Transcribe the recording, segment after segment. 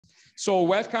So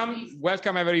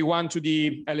welcome everyone to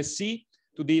the LSC,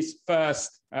 to this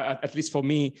first, at least for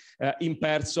me,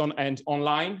 in-person and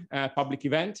online public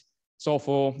event. So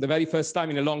for the very first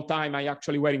time in a long time, I'm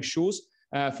actually wearing shoes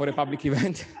for a public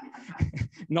event,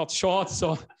 not shorts,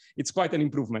 so it's quite an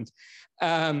improvement.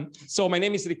 So my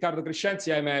name is Riccardo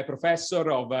Crescenzi. I'm a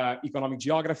professor of economic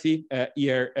geography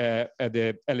here at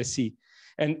the LSC.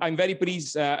 And I'm very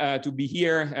pleased to be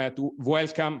here to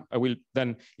welcome, I will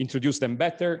then introduce them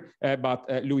better, but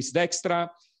Lewis Dijkstra,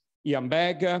 Ian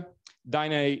Begg,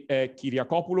 Dainay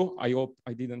Kyriakopoulou, I hope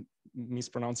I didn't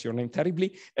mispronounce your name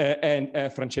terribly,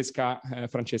 and Francesca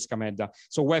Medda.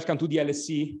 So welcome to the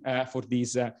LSC for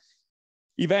this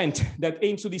event that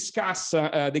aims to discuss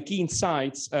the key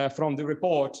insights from the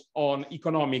report on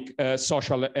economic,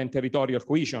 social, and territorial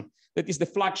cohesion. That is the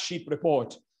flagship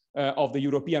report of the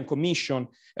European Commission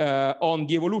on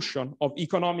the evolution of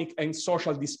economic and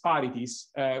social disparities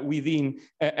within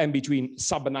and between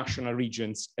subnational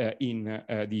regions in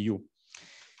the EU.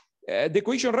 The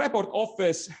Cohesion Report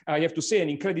offers, I have to say, an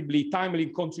incredibly timely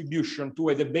contribution to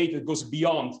a debate that goes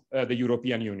beyond the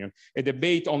European Union, a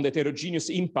debate on the heterogeneous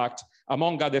impact,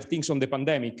 among other things, on the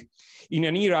pandemic, in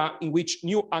an era in which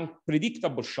new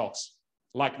unpredictable shocks,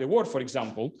 like the war, for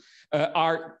example,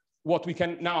 are what we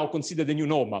can now consider the new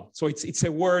normal. So it's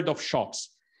a world of shocks.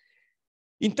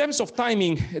 In terms of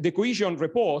timing, the Cohesion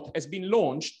Report has been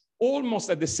launched almost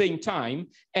at the same time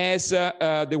as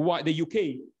the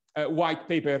UK white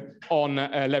paper on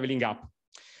levelling up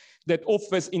that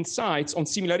offers insights on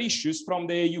similar issues from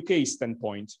the UK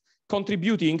standpoint,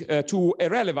 contributing to a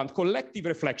relevant collective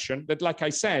reflection that, like I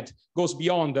said, goes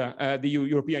beyond the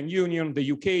European Union,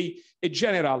 the UK, a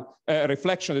general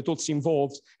reflection that also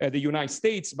involves the United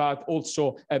States, but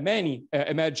also many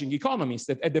emerging economies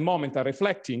that at the moment are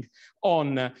reflecting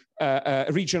on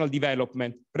regional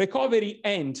development, recovery,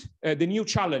 and the new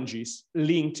challenges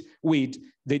linked with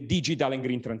the digital and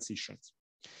green transitions.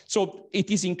 So it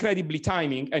is incredibly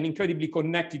timing and incredibly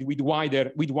connected with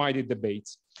wider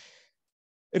debates.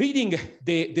 Reading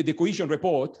the Cohesion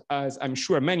Report, as I'm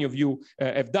sure many of you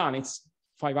have done, it's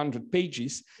 500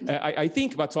 pages, I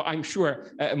think, but so I'm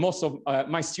sure most of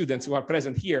my students who are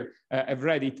present here have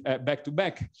read it back to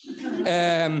back.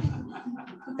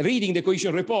 Reading the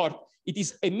Cohesion Report, it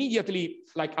is immediately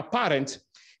apparent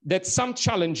that some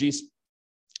challenges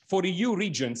for EU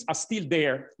regions are still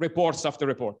there, reports after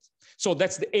report. So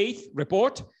that's the 8th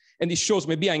report, and this shows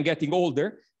maybe I'm getting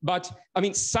older, but I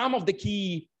mean, some of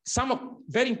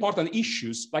very important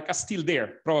issues are still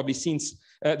there, probably since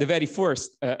the very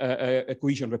first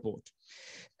Cohesion Report.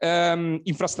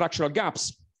 Infrastructural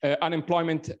gaps,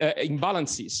 unemployment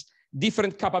imbalances,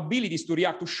 different capabilities to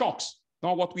react to shocks.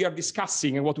 Now, what we are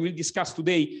discussing and what we'll discuss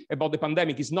today about the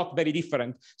pandemic is not very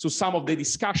different. So some of the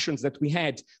discussions that we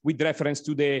had with reference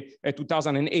to the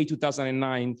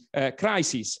 2008-2009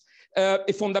 crisis.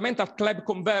 A fundamental club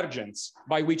convergence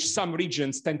by which some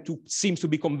regions seem to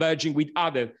be converging with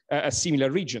other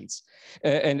similar regions.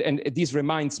 And this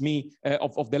reminds me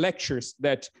of the lectures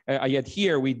that I had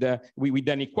here with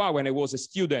Danny Kwa when I was a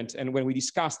student and when we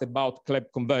discussed about club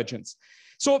convergence.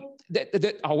 So,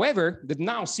 however, that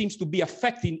now seems to be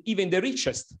affecting even the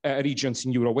richest regions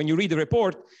in Europe. When you read the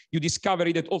report, you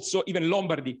discover that also even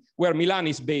Lombardy, where Milan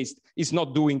is based, is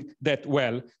not doing that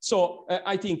well. So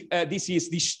I think this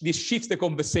shifts the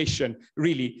conversation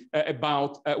really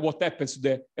about what happens to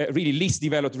the really least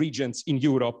developed regions in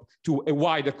Europe to a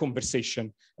wider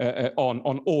conversation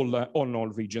on all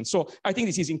regions. So I think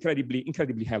this is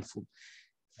incredibly helpful.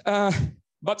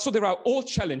 But so there are all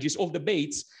challenges, all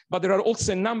debates, but there are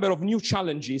also a number of new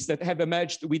challenges that have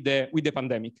emerged with the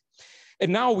pandemic.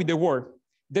 And now with the war,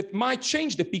 that might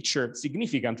change the picture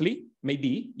significantly,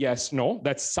 maybe, yes, no,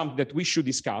 that's something that we should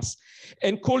discuss,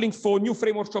 and calling for new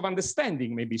frameworks of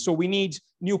understanding, maybe. So we need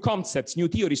new concepts, new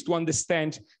theories to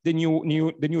understand the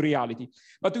new reality.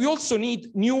 But we also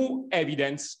need new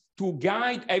evidence to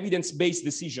guide evidence-based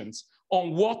decisions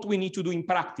on what we need to do in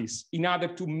practice in order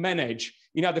to manage,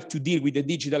 in order to deal with the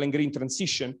digital and green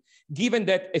transition, given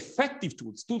that effective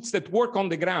tools that work on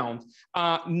the ground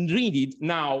are needed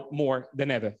now more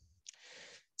than ever.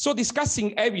 So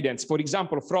discussing evidence, for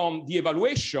example, from the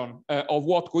evaluation of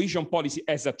what cohesion policy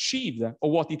has achieved or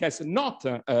what it has not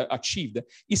achieved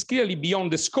is clearly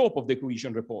beyond the scope of the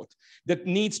Cohesion Report that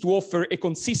needs to offer a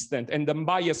consistent and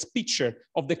unbiased picture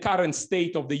of the current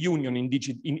state of the Union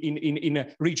in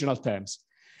regional terms.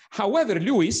 However,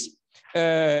 Lewis,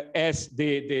 as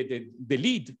the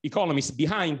lead economist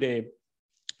behind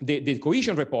the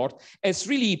Cohesion Report, has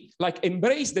really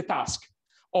embraced the task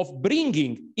of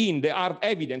bringing in the hard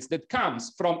evidence that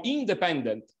comes from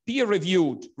independent,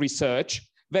 peer-reviewed research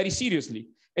very seriously,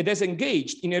 and has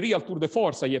engaged in a real tour de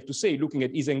force, I have to say, looking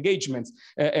at his engagements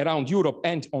around Europe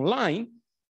and online,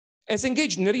 has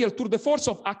engaged in a real tour de force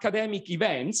of academic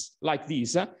events like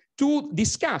this to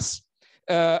discuss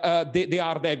the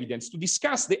hard evidence, to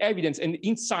discuss the evidence and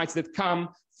insights that come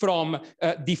from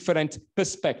different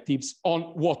perspectives on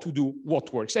what to do,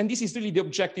 what works. And this is really the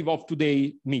objective of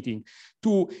today's meeting,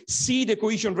 to see the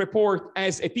Cohesion Report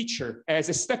as a picture, as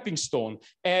a stepping stone,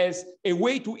 as a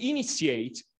way to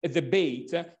initiate a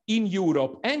debate in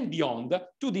Europe and beyond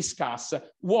to discuss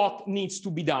what needs to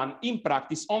be done in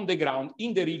practice on the ground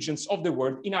in the regions of the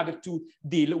world in order to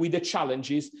deal with the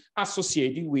challenges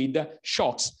associated with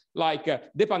shocks like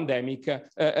the pandemic,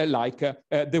 like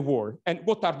the war. And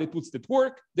what are the tools that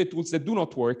work, the tools that do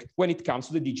not work when it comes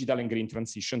to the digital and green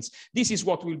transitions? This is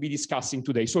what we'll be discussing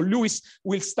today. So Lewis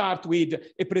will start with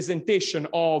a presentation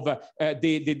of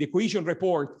the Cohesion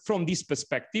Report from this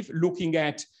perspective, looking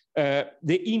at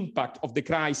the impact of the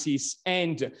crisis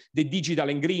and the digital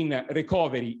and green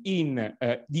recovery in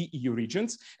the EU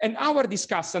regions. And our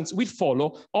discussants will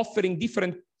follow, offering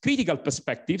different critical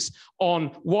perspectives on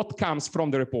what comes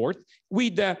from the report,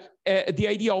 with the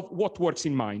idea of what works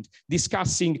in mind,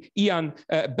 discussing Ian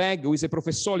Begg, who is a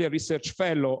professorial research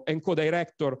fellow and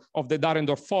co-director of the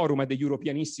Dahrendorf Forum at the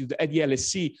European Institute at the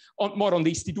LSE, more on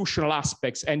the institutional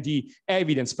aspects and the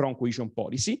evidence from cohesion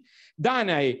policy.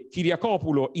 Danae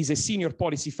Kyriakopoulou is a senior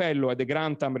policy fellow at the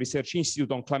Grantham Research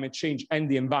Institute on Climate Change and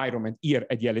the Environment here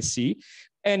at the LSE.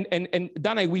 And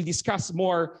Danae will discuss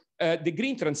more the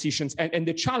green transitions and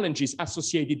the challenges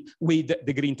associated with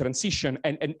the green transition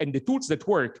and the tools that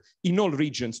work in all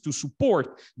regions to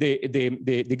support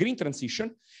the green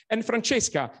transition. And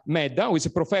Francesca Medda, who is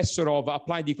a professor of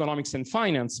applied economics and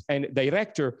finance and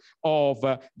director of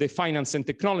the Finance and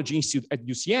Technology Institute at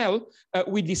UCL,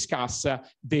 we discuss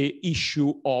the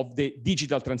issue of the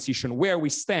digital transition, where we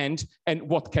stand and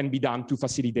what can be done to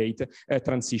facilitate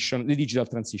the digital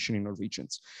transition in all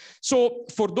regions. So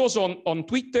for those on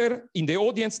Twitter, in the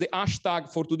audience, the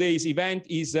hashtag for today's event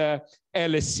is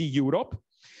LSC Europe.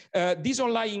 This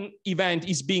online event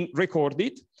is being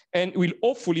recorded and will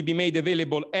hopefully be made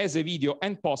available as a video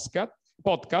and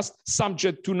podcast,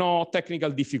 subject to no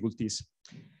technical difficulties.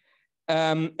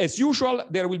 As usual,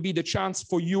 there will be the chance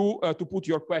for you to put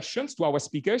your questions to our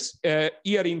speakers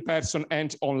here in person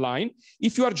and online.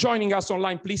 If you are joining us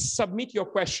online, please submit your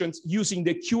questions using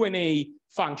the Q&A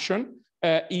function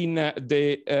in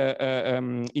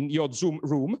your Zoom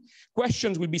room.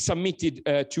 Questions will be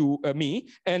submitted to me,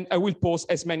 and I will pose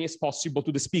as many as possible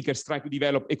to the speakers, trying to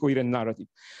develop a coherent narrative.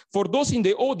 For those in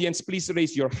the audience, please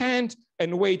raise your hand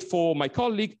and wait for my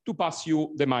colleague to pass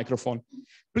you the microphone.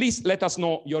 Please let us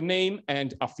know your name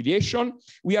and affiliation.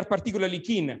 We are particularly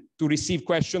keen to receive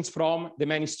questions from the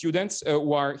many students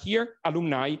who are here,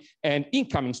 alumni and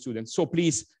incoming students. So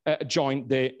please join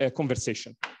the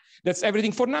conversation. That's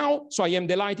everything for now. So I am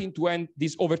delighted to hand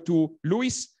this over to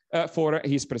Lewis for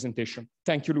his presentation.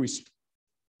 Thank you, Lewis.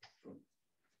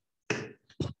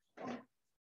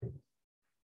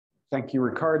 Thank you,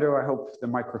 Ricardo. I hope the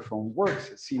microphone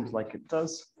works. It seems like it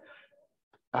does.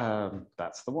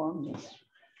 That's the one. Let's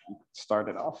start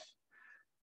it off.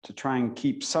 To try and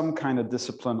keep some kind of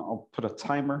discipline, I'll put a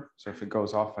timer. So if it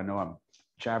goes off, I know I'm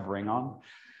jabbering on.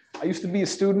 I used to be a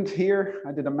student here.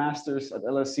 I did a master's at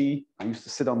LSE. I used to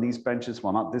sit on these benches,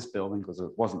 well, not this building because it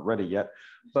wasn't ready yet,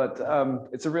 but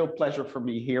it's a real pleasure for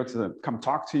me here to come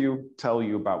talk to you, tell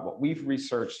you about what we've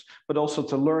researched, but also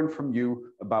to learn from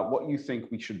you about what you think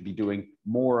we should be doing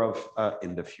more of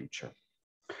in the future.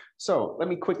 So let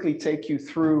me quickly take you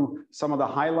through some of the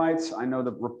highlights. I know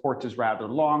the report is rather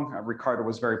long. Ricardo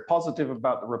was very positive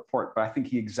about the report, but I think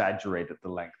he exaggerated the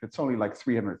length. It's only like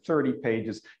 330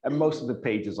 pages, and most of the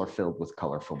pages are filled with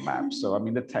colorful maps. So, I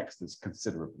mean, the text is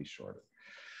considerably shorter.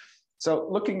 So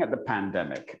looking at the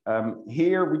pandemic,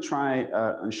 here we try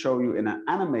and show you in an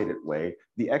animated way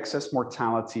the excess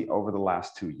mortality over the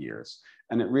last 2 years.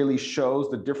 And it really shows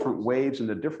the different waves in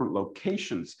the different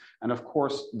locations. And of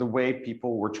course, the way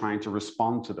people were trying to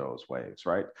respond to those waves,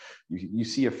 right? You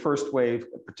see a first wave,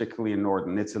 particularly in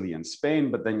northern Italy and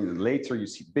Spain, but then later you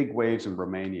see big waves in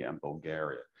Romania and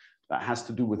Bulgaria. That has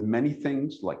to do with many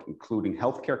things, like including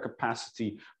healthcare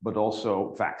capacity, but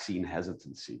also vaccine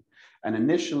hesitancy. And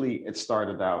initially, it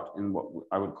started out in what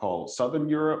I would call Southern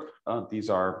Europe. These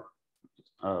are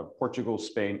Portugal,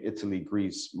 Spain, Italy,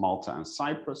 Greece, Malta, and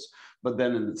Cyprus. But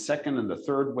then in the second and the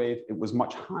third wave, it was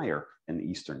much higher in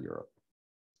Eastern Europe.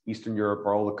 Eastern Europe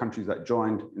are all the countries that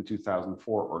joined in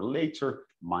 2004 or later,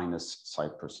 minus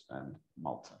Cyprus and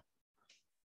Malta.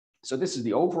 So this is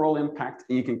the overall impact,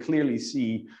 and you can clearly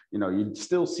see, you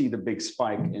still see the big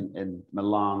spike in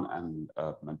Milan and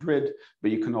Madrid,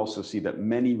 but you can also see that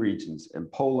many regions in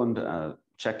Poland,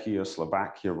 Czechia,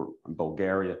 Slovakia, and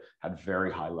Bulgaria had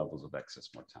very high levels of excess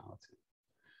mortality.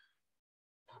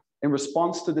 In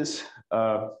response to this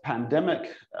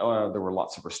pandemic, there were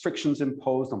lots of restrictions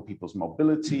imposed on people's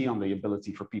mobility, on the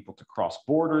ability for people to cross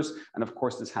borders. And of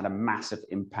course, this had a massive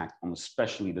impact on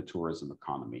especially the tourism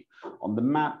economy. On the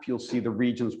map, you'll see the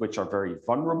regions which are very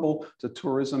vulnerable to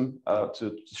tourism,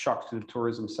 to shock to the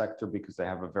tourism sector, because they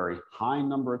have a very high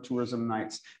number of tourism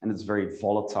nights, and it's very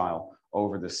volatile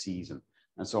over the season.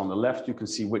 And so on the left, you can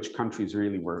see which countries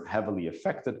really were heavily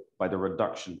affected by the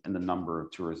reduction in the number of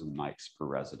tourism nights per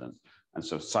resident. And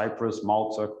so Cyprus,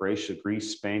 Malta, Croatia,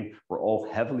 Greece, Spain were all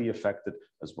heavily affected,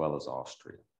 as well as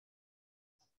Austria.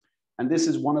 And this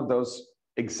is one of those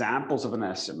examples of an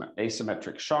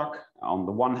asymmetric shock. On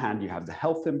the one hand, you have the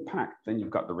health impact, then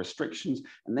you've got the restrictions,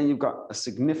 and then you've got a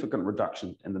significant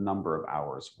reduction in the number of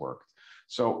hours worked.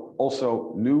 So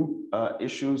also new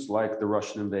issues like the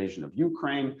Russian invasion of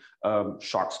Ukraine,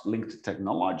 shocks linked to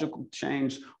technological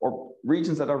change, or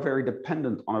regions that are very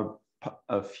dependent on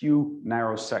a few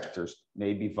narrow sectors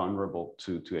may be vulnerable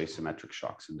to asymmetric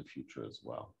shocks in the future as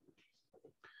well.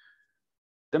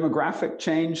 Demographic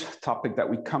change, topic that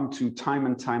we come to time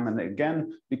and time and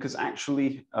again, because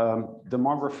actually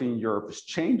demography in Europe is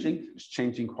changing. It's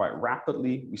changing quite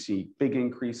rapidly. We see big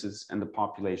increases in the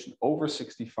population over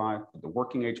 65, but the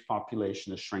working age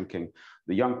population is shrinking.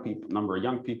 The number of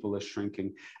young people is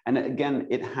shrinking. And again,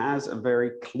 it has a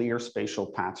very clear spatial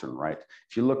pattern, right?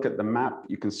 If you look at the map,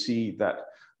 you can see that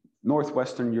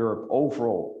Northwestern Europe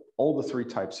overall, all the three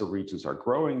types of regions are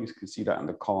growing. You can see that in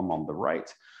the column on the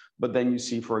right. But then you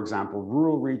see, for example,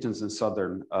 rural regions in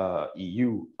southern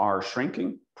EU are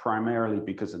shrinking, primarily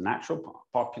because of natural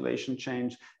population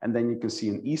change. And then you can see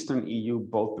in Eastern EU,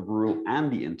 both the rural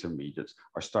and the intermediate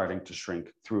are starting to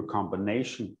shrink through a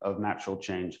combination of natural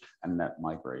change and net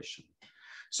migration.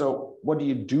 So what do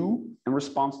you do in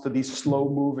response to these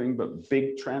slow moving but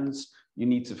big trends? You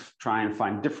need to try and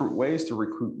find different ways to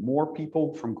recruit more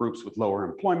people from groups with lower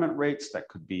employment rates. That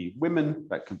could be women,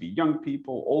 that could be young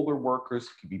people, older workers,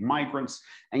 it could be migrants,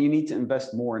 and you need to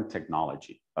invest more in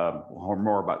technology. Or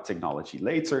more about technology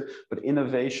later, but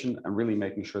innovation and really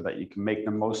making sure that you can make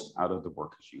the most out of the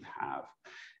workers you have.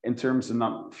 In terms of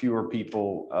not fewer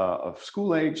people of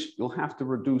school age, you'll have to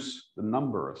reduce the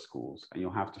number of schools, and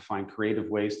you'll have to find creative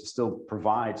ways to still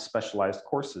provide specialized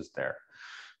courses there.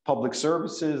 Public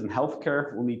services and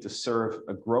healthcare will need to serve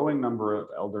a growing number of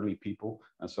elderly people.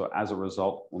 And so as a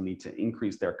result, we'll need to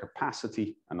increase their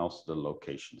capacity and also the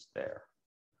locations there.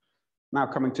 Now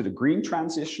coming to the green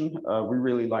transition, we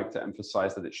really like to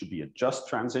emphasize that it should be a just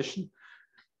transition.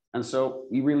 And so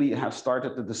we really have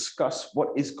started to discuss what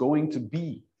is going to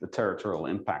be the territorial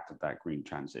impact of that green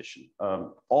transition.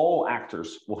 All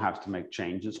actors will have to make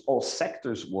changes. All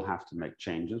sectors will have to make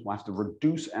changes. We'll have to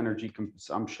reduce energy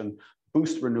consumption,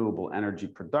 boost renewable energy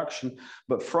production.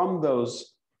 But from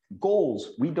those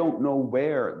goals, we don't know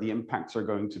where the impacts are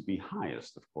going to be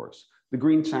highest, of course. The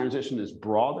green transition is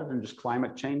broader than just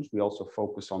climate change. We also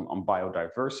focus on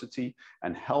biodiversity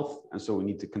and health. And so we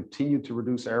need to continue to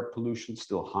reduce air pollution,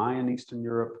 still high in Eastern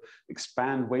Europe,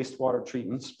 expand wastewater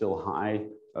treatment, still high,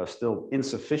 still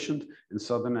insufficient in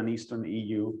Southern and Eastern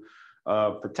EU,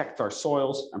 protect our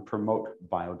soils and promote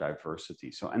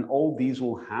biodiversity. So, and all these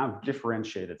will have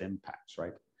differentiated impacts,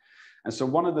 right? And so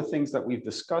one of the things that we've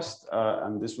discussed,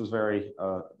 and this was very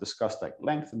discussed at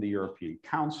length in the European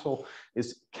Council,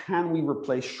 is can we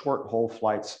replace short-haul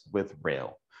flights with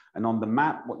rail? And on the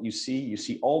map, what you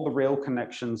see all the rail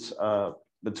connections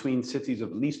between cities of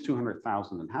at least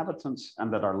 200,000 inhabitants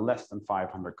and that are less than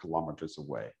 500 kilometers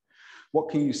away. What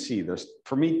can you see? There's,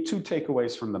 for me, two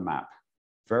takeaways from the map.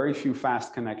 Very few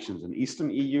fast connections in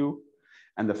Eastern EU,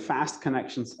 and the fast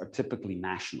connections are typically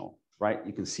national. Right?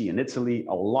 You can see in Italy,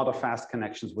 a lot of fast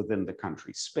connections within the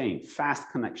country. Spain,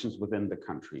 fast connections within the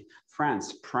country.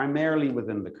 France, primarily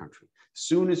within the country. As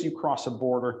soon as you cross a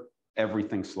border,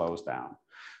 everything slows down.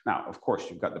 Now, of course,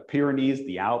 you've got the Pyrenees,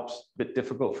 the Alps, a bit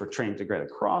difficult for train to get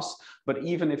across, but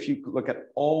even if you look at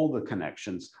all the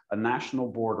connections, a national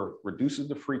border reduces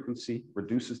the frequency,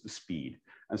 reduces the speed.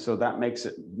 And so that makes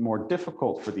it more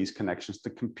difficult for these connections to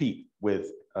compete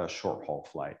with short-haul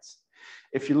flights.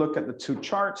 If you look at the two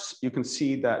charts, you can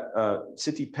see that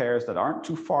city pairs that aren't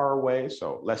too far away,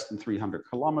 so less than 300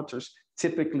 kilometers,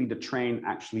 typically the train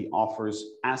actually offers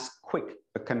as quick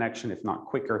a connection, if not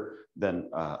quicker, than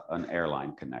an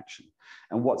airline connection.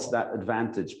 And what's that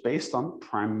advantage based on?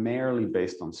 Primarily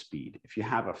based on speed. If you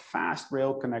have a fast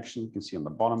rail connection, you can see on the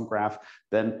bottom graph,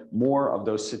 then more of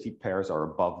those city pairs are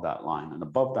above that line. And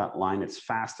above that line, it's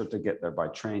faster to get there by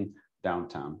train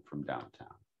downtown from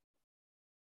downtown.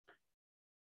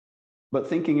 But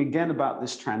thinking again about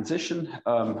this transition,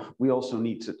 we also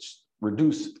need to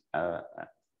reduce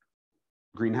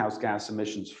greenhouse gas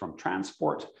emissions from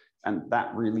transport. And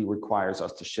that really requires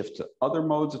us to shift to other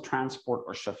modes of transport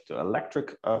or shift to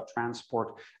electric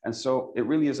transport. And so it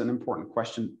really is an important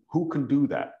question, who can do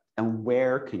that? And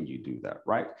where can you do that,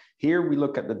 right? Here we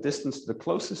look at the distance to the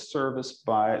closest service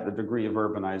by the degree of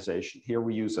urbanization. Here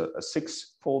we use a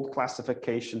six-fold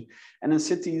classification. And in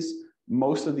cities,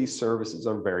 most of these services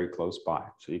are very close by.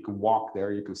 So you can walk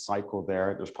there, you can cycle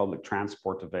there, there's public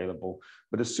transport available.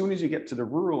 But as soon as you get to the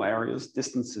rural areas,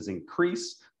 distances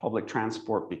increase, public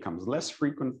transport becomes less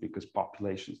frequent because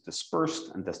population's dispersed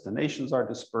and destinations are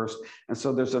dispersed. And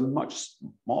so there's a much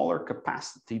smaller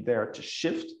capacity there to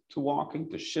shift to walking,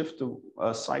 to shift to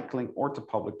cycling or to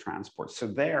public transport. So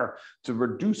there, to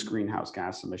reduce greenhouse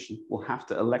gas emission, we'll have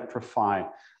to electrify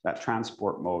that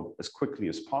transport mode as quickly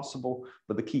as possible.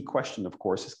 But the key question, of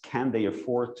course, is can they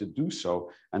afford to do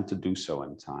so and to do so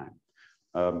in time?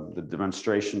 The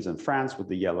demonstrations in France with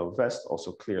the yellow vest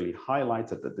also clearly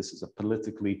highlighted that this is a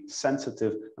politically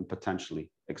sensitive and potentially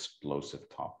explosive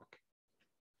topic.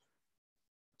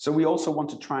 So we also want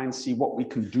to try and see what we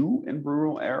can do in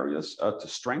rural areas to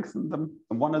strengthen them.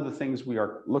 And one of the things we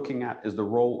are looking at is the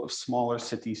role of smaller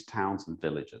cities, towns, and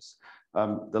villages.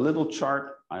 The little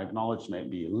chart, I acknowledge, may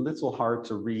be a little hard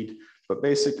to read, but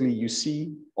basically you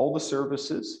see all the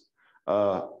services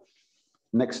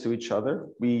next to each other.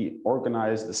 We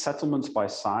organize the settlements by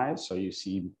size. So you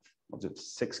see, what's it,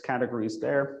 6 categories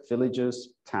there: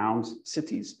 villages, towns,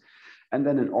 cities. And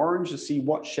then in orange, you see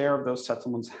what share of those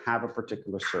settlements have a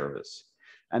particular service.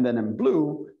 And then in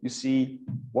blue, you see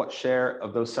what share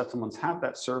of those settlements have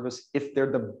that service if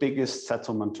they're the biggest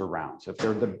settlement around. So if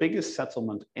they're the biggest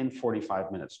settlement in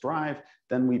 45 minutes drive,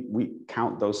 then we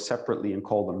count those separately and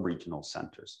call them regional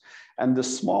centers. And the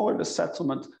smaller the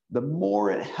settlement, the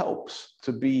more it helps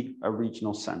to be a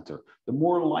regional center. The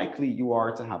more likely you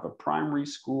are to have a primary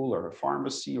school or a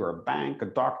pharmacy or a bank, a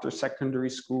doctor, secondary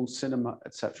school, cinema,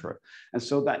 etc. And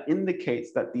so that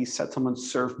indicates that these settlements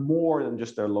serve more than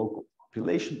just their local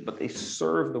population, but they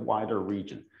serve the wider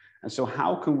region. And so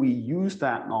how can we use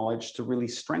that knowledge to really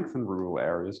strengthen rural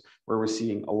areas where we're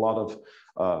seeing a lot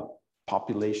of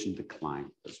population decline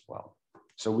as well?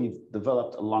 So we've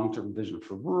developed a long-term vision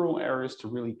for rural areas to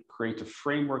really create a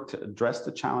framework to address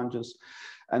the challenges.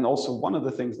 And also one of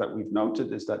the things that we've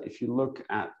noted is that if you look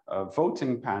at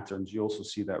voting patterns, you also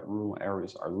see that rural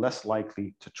areas are less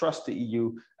likely to trust the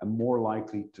EU and more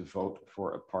likely to vote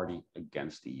for a party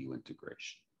against EU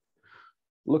integration.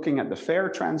 Looking at the fair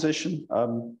transition,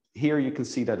 here you can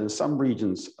see that in some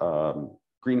regions,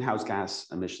 greenhouse gas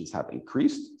emissions have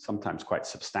increased, sometimes quite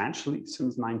substantially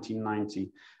since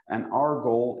 1990. And our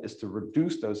goal is to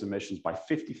reduce those emissions by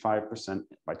 55%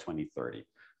 by 2030.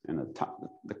 And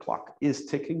the clock is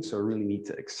ticking, so we really need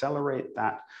to accelerate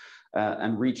that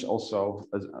and reach also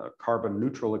a carbon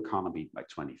neutral economy by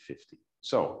 2050.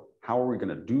 So how are we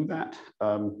going to do that?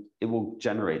 It will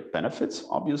generate benefits,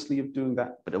 obviously, of doing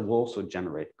that, but it will also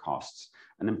generate costs.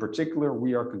 And in particular,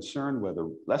 we are concerned whether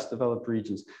less developed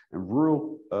regions and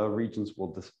rural regions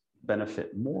will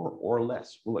benefit more or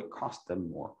less. Will it cost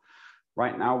them more?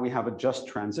 Right now, we have a just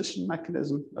transition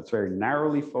mechanism that's very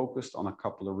narrowly focused on a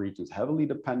couple of regions, heavily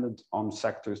dependent on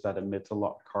sectors that emit a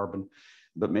lot of carbon,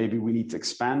 but maybe we need to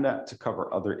expand that to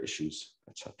cover other issues,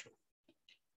 etc.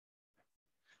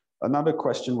 Another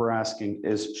question we're asking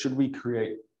is, should we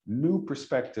create new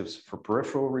perspectives for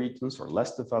peripheral regions or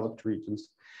less developed regions?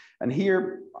 And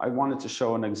here I wanted to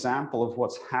show an example of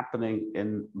what's happening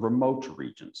in remote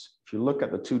regions. If you look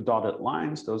at the 2 dotted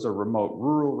lines, those are remote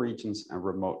rural regions and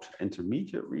remote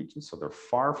intermediate regions. So they're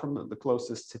far from the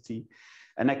closest city.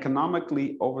 And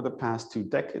economically, over the past 2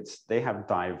 decades, they have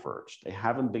diverged. They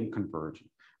haven't been converging.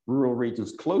 Rural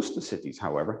regions close to cities,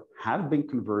 however, have been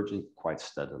converging quite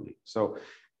steadily. So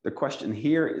the question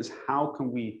here is, how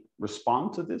can we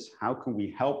respond to this? How can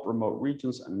we help remote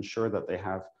regions and ensure that they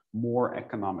have more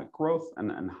economic growth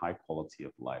and high quality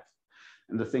of life?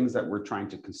 And the things that we're trying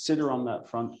to consider on that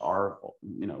front are,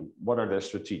 what are their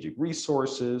strategic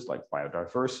resources like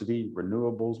biodiversity,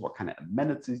 renewables, what kind of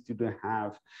amenities do they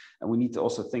have? And we need to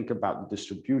also think about the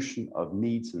distribution of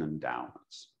needs and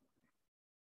endowments.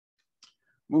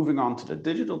 Moving on to the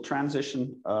digital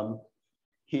transition,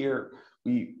 here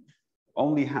we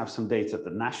only have some data at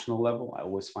the national level. I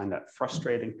always find that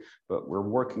frustrating, but we're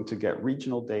working to get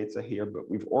regional data here. But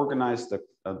we've organized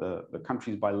the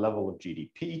countries by level of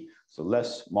GDP, so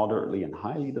less, moderately, and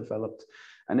highly developed.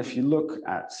 And if you look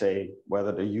at, say,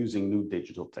 whether they're using new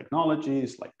digital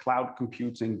technologies like cloud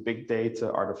computing, big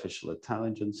data, artificial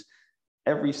intelligence,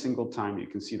 every single time you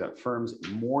can see that firms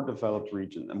in more developed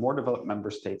regions and more developed member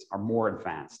states are more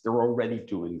advanced. They're already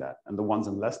doing that. And the ones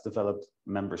in less developed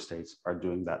member states are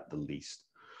doing that the least.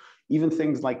 Even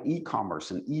things like e-commerce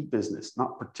and e-business,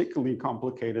 not particularly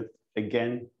complicated.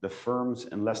 Again, the firms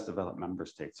in less developed member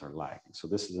states are lagging. So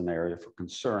this is an area for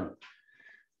concern.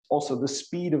 Also, the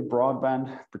speed of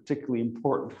broadband, particularly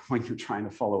important when you're trying to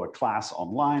follow a class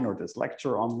online or this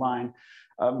lecture online.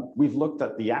 We've looked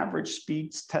at the average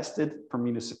speeds tested per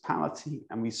municipality,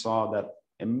 and we saw that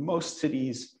in most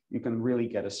cities, you can really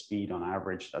get a speed on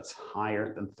average that's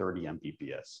higher than 30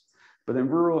 Mbps. But in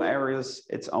rural areas,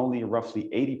 it's only roughly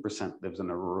 80% lives in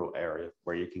a rural area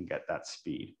where you can get that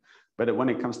speed. But when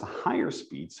it comes to higher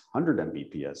speeds, 100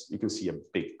 Mbps, you can see a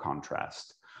big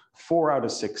contrast. 4 out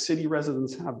of 6 city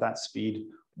residents have that speed.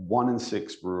 1 in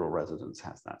 6 rural residents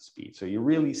has that speed. So you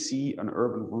really see an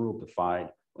urban-rural divide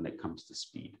when it comes to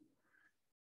speed.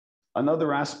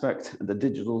 Another aspect, and the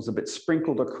digital is a bit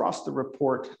sprinkled across the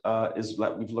report, is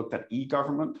that we've looked at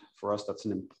e-government. For us, that's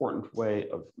an important way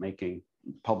of making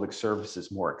public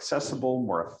services more accessible,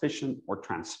 more efficient, more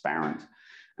transparent.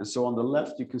 And so on the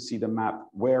left, you can see the map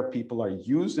where people are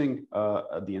using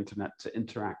the internet to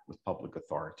interact with public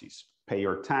authorities. Pay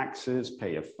your taxes,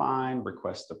 pay a fine,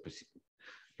 request a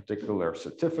particular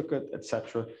certificate,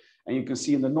 etc. And you can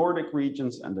see in the Nordic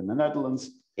regions and in the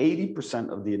Netherlands, 80%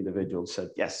 of the individuals said,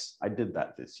 yes, I did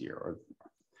that this year.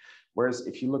 Whereas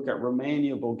if you look at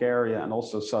Romania, Bulgaria, and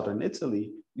also southern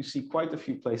Italy, you see quite a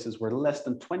few places where less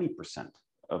than 20%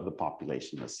 of the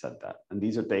population has said that. And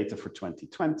these are data for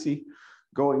 2020.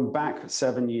 Going back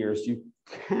 7 years, you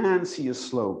can see a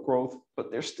slow growth,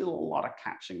 but there's still a lot of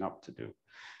catching up to do.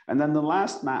 And then the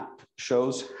last map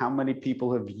shows how many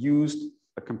people have used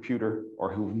a computer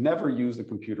or who've never used a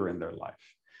computer in their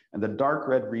life. And the dark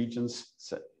red regions,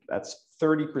 that's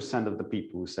 30% of the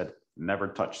people who said, never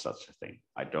touched such a thing.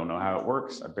 I don't know how it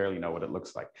works. I barely know what it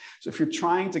looks like. So if you're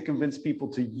trying to convince people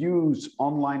to use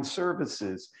online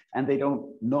services and they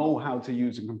don't know how to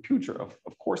use a computer,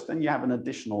 of course, then you have an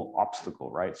additional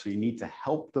obstacle, right? So you need to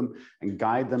help them and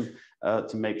guide them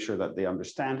to make sure that they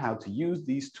understand how to use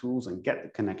these tools and get the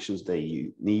connections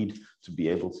they need to be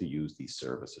able to use these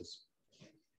services.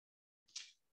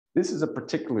 This is a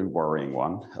particularly worrying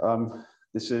one.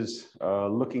 This is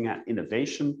looking at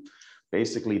innovation.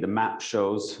 Basically, the map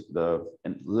shows the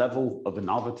level of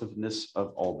innovativeness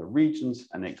of all the regions,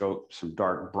 and it goes from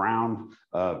dark brown,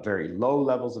 very low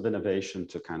levels of innovation,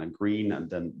 to kind of green, and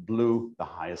then blue, the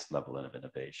highest level of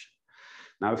innovation.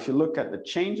 Now, if you look at the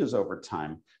changes over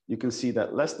time, you can see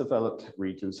that less developed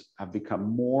regions have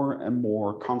become more and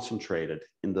more concentrated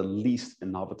in the least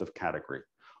innovative category.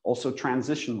 Also,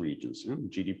 transition regions,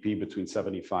 GDP between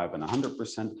 75 and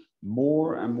 100%,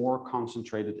 more and more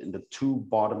concentrated in the 2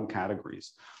 bottom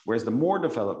categories, whereas the more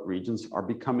developed regions are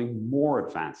becoming more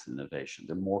advanced in innovation.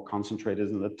 They're more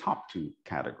concentrated in the top 2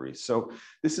 categories. So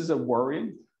this is a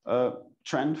worrying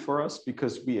trend for us,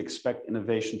 because we expect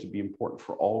innovation to be important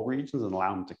for all regions and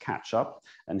allow them to catch up.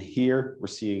 And here we're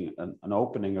seeing an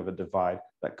opening of a divide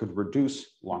that could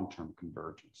reduce long-term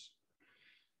convergence.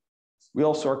 We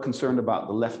also are concerned about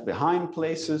the left behind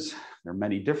places. There are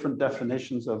many different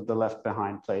definitions of the left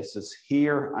behind places.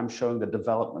 Here, I'm showing the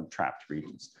development trapped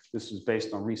regions. This is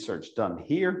based on research done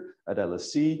here at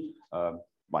LSE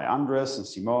by Andres and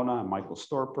Simona and Michael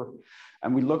Storper.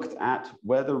 And we looked at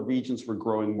whether regions were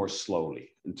growing more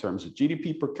slowly in terms of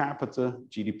GDP per capita,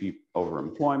 GDP over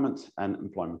employment, and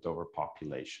employment over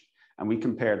population. And we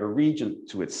compared a region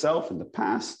to itself in the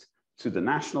past, to the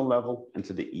national level, and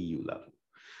to the EU level.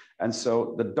 And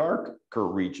so the darker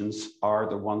regions are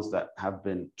the ones that have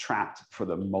been trapped for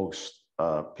the most,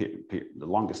 the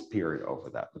longest period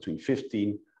over that, between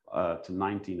 15 to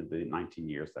 19 of the 19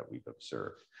 years that we've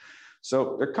observed.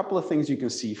 So there are a couple of things you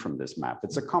can see from this map.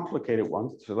 It's a complicated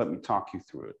one, so let me talk you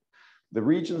through it. The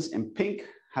regions in pink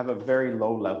have a very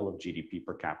low level of GDP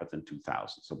per capita in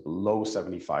 2000, so below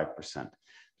 75%.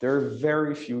 There are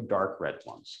very few dark red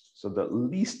ones. So the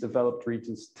least developed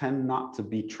regions tend not to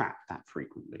be trapped that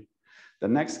frequently. The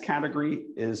next category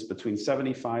is between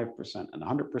 75% and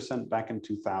 100% back in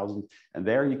 2000. And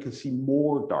there you can see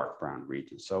more dark brown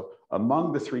regions. So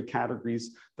among the three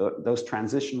categories, those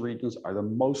transition regions are the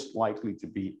most likely to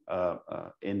be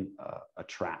in a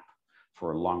trap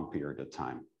for a long period of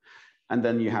time. And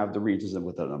then you have the regions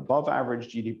with an above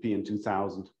average GDP in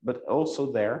 2000, but also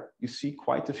there you see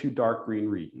quite a few dark green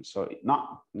regions. So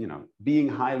not, being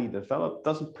highly developed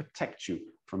doesn't protect you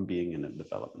from being in a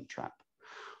development trap.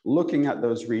 Looking at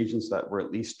those regions that were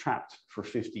at least trapped for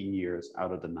 15 years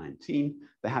out of the 19,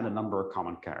 they had a number of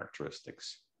common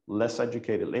characteristics: less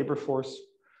educated labor force,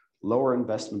 lower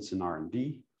investments in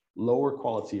R&D, lower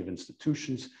quality of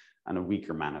institutions, and a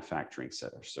weaker manufacturing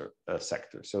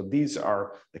sector. So these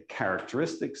are the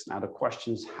characteristics. Now the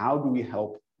question is, how do we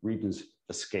help regions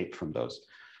escape from those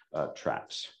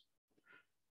traps?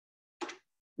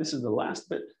 This is the last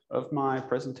bit of my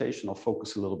presentation. I'll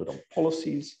focus a little bit on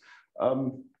policies.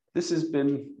 This has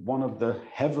been one of the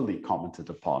heavily commented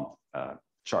upon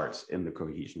charts in the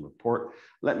Cohesion Report.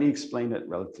 Let me explain it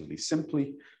relatively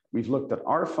simply. We've looked at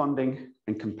our funding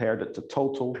and compared it to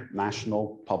total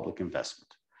national public investment.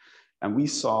 And we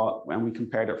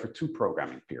compared it for two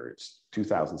programming periods,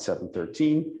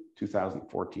 2007-13,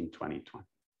 2014-2020.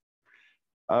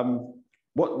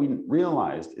 What we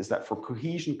realized is that for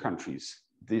cohesion countries,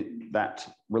 that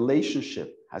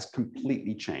relationship has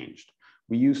completely changed.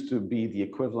 We used to be the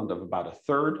equivalent of about a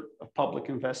third of public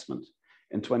investment.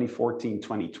 In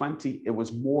 2014-2020, it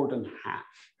was more than half.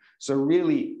 So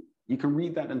really, you can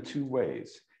read that in two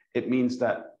ways. It means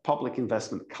that public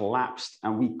investment collapsed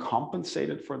and we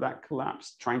compensated for that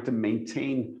collapse, trying to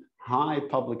maintain high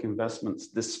public investments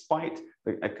despite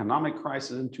the economic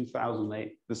crisis in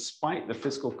 2008, despite the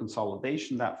fiscal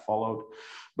consolidation that followed.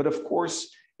 But of course,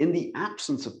 in the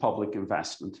absence of public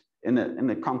investment, in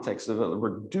the context of a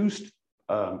reduced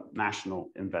national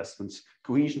investments,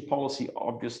 cohesion policy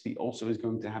obviously also is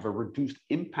going to have a reduced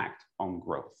impact on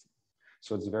growth.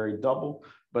 So it's very double,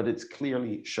 but it's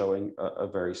clearly showing a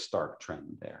very stark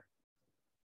trend there.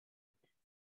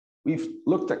 We've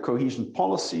looked at cohesion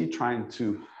policy, trying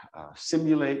to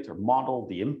simulate or model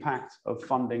the impact of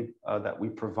funding that we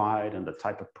provide and the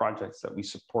type of projects that we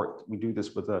support. We do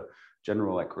this with a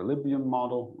general equilibrium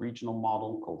model, regional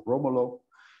model called Romolo.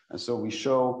 And so we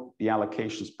show the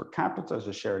allocations per capita as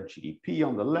a share of GDP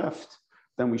on the left.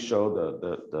 Then we show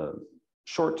the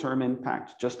short-term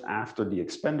impact just after the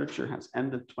expenditure has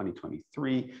ended,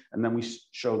 2023. And then we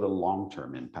show the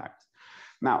long-term impact.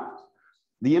 Now,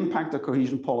 the impact of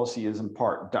cohesion policy is in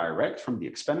part direct from the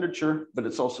expenditure, but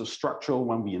it's also structural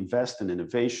when we invest in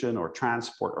innovation or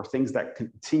transport or things that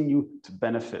continue to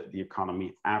benefit the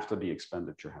economy after the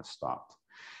expenditure has stopped.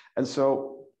 And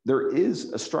so there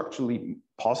is a structurally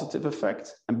positive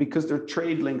effect. And because there are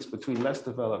trade links between less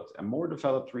developed and more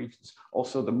developed regions,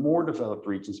 also the more developed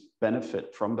regions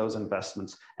benefit from those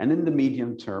investments. And in the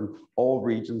medium term, all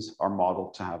regions are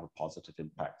modeled to have a positive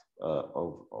impact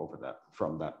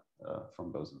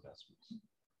from those investments.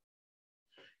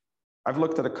 I've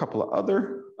looked at a couple of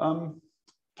other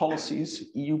policies,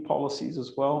 EU policies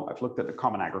as well. I've looked at the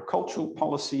Common Agricultural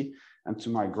Policy, and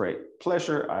to my great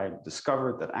pleasure, I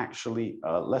discovered that actually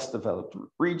less developed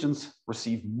regions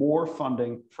receive more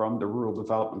funding from the Rural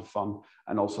Development Fund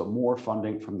and also more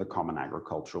funding from the Common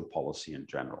Agricultural Policy in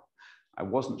general. I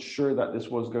wasn't sure that this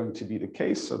was going to be the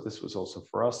case, so this was also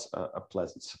for us a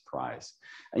pleasant surprise.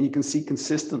 And you can see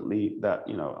consistently that,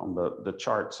 you know, on the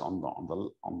charts on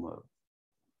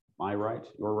my right,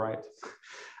 your right,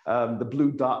 the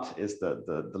blue dot is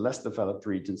the less developed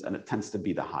regions, and it tends to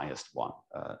be the highest one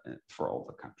for all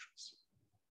the countries.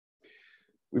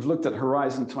 We've looked at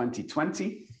Horizon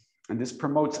 2020, and this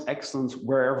promotes excellence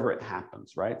wherever it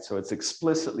happens, right? So it's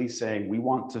explicitly saying we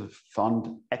want to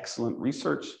fund excellent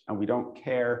research, and we don't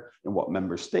care in what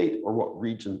member state or what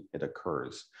region it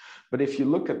occurs. But if you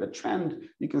look at the trend,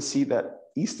 you can see that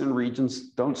Eastern regions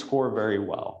don't score very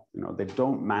well. You know, they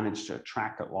don't manage to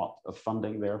attract a lot of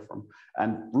funding there from,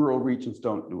 and rural regions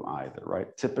don't do either,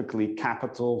 right? Typically,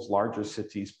 capitals, larger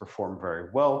cities perform very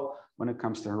well when it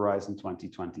comes to Horizon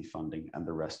 2020 funding, and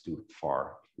the rest do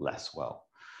far less well.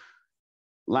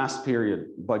 Last period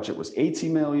budget was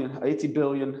 80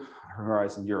 billion.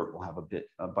 Horizon Europe will have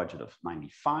a budget of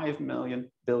 95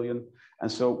 billion.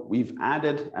 And so we've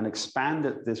added and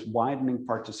expanded this widening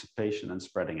participation and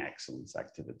spreading excellence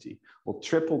activity. We'll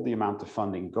triple the amount of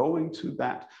funding going to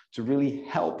that to really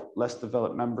help less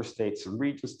developed member states and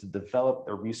regions to develop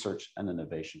their research and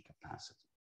innovation capacity.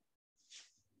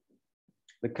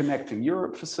 The Connecting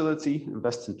Europe facility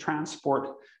invests in transport,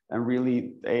 and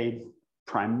really they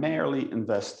primarily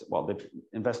invest, well, they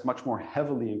invest much more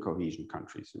heavily in cohesion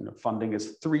countries. You know, funding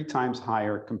is 3 times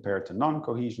higher compared to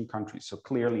non-cohesion countries. So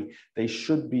clearly they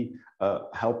should be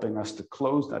helping us to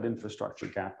close that infrastructure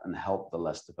gap and help the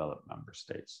less developed member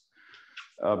states.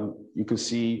 You can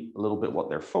see a little bit what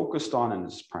they're focused on, and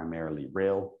it's primarily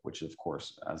rail, which of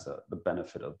course has the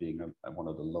benefit of being one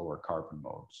of the lower carbon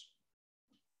modes.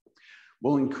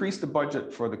 We'll increase the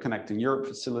budget for the Connecting Europe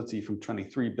facility from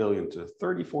 23 billion to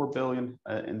 34 billion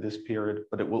in this period,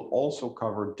 but it will also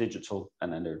cover digital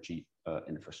and energy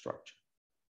infrastructure.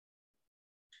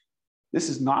 This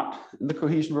is not in the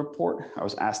Cohesion Report. I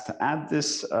was asked to add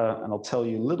this, and I'll tell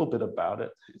you a little bit about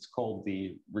it. It's called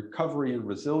the Recovery and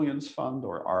Resilience Fund,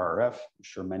 or RRF. I'm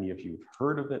sure many of you have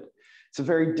heard of it. It's a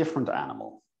very different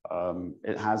animal.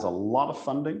 It has a lot of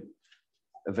funding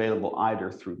available either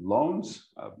through loans,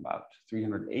 about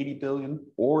 380 billion,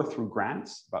 or through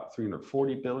grants, about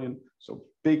 340 billion, so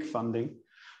big funding.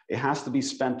 It has to be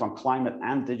spent on climate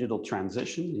and digital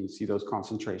transition. You see those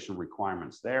concentration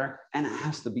requirements there, and it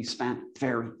has to be spent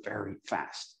very, very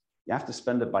fast. You have to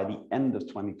spend it by the end of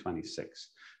 2026.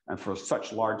 And for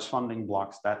such large funding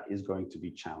blocks, that is going to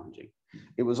be challenging.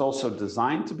 It was also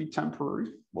designed to be temporary.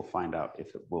 We'll find out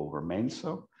if it will remain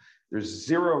so. There's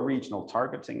 0 regional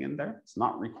targeting in there. It's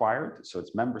not required, so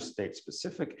it's member state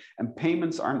specific, and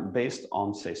payments aren't based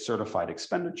on, say, certified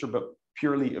expenditure, but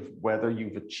purely of whether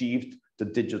you've achieved to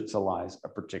digitalize a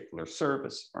particular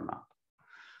service or not.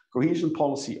 Cohesion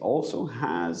policy also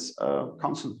has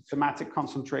thematic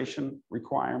concentration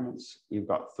requirements. You've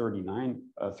got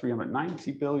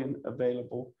 390 billion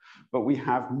available, but we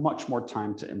have much more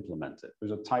time to implement it.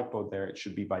 There's a typo there. It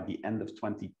should be by the end of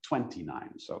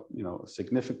 2029. So, you know, a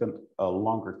significant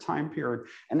longer time period.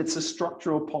 And it's a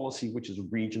structural policy which is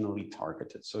regionally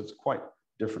targeted. So it's quite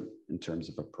different in terms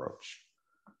of approach.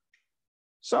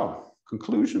 So,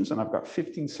 conclusions, and I've got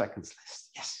 15 seconds left.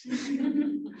 Yes.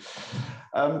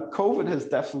 COVID has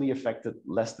definitely affected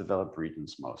less developed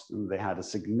regions most, and they had a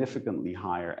significantly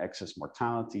higher excess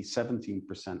mortality,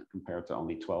 17% compared to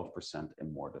only 12%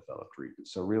 in more developed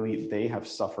regions. So really, they have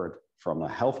suffered from a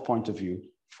health point of view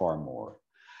far more.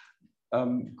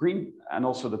 Green and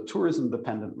also the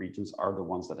tourism-dependent regions are the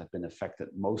ones that have been affected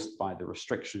most by the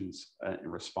restrictions in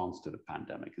response to the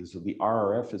pandemic. And so the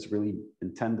RRF is really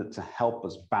intended to help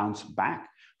us bounce back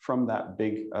from that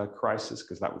big crisis,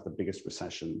 because that was the biggest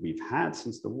recession we've had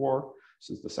since the war,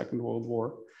 since the Second World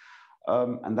War.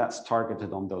 And that's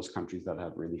targeted on those countries that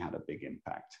have really had a big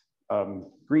impact.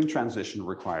 Green transition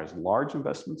requires large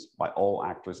investments by all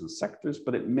actors and sectors,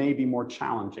 but it may be more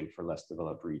challenging for less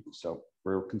developed regions. So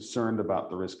we're concerned about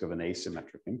the risk of an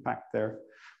asymmetric impact there.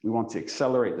 We want to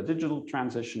accelerate the digital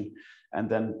transition. And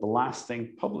then the last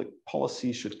thing, public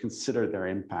policy should consider their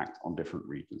impact on different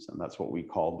regions. And that's what we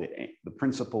call the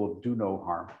principle of do no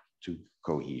harm to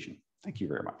cohesion. Thank you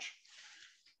very much.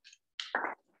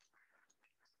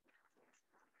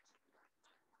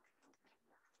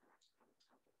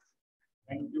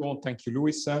 Thank you all. Thank you,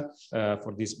 Lewis,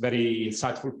 for this very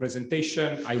insightful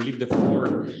presentation. I leave the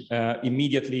floor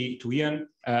immediately to Ian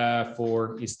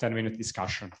for his 10-minute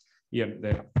discussion. Ian,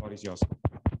 the floor is yours.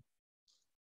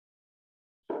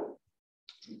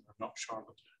 I'm not sure.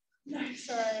 No,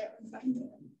 sorry,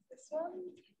 this one.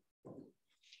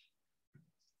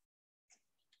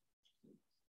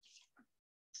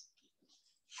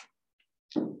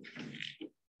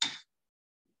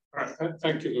 All right.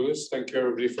 Thank you, Lewis. Thank you,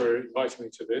 everybody, for inviting me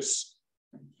to this.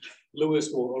 Lewis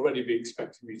will already be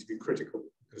expecting me to be critical,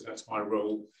 because that's my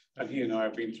role. And he and I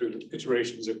have been through the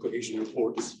iterations of cohesion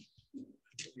reports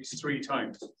at least 3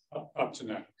 times up to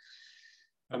now.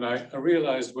 And I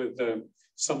realized with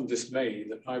some dismay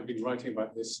that I've been writing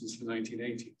about this since the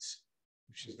 1980s,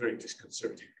 which is very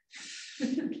disconcerting.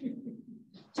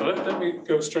 So let me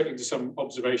go straight into some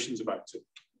observations about it.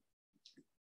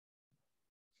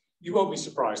 You won't be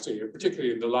surprised to hear,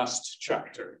 particularly in the last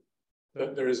chapter,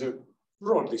 that there is a,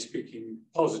 broadly speaking,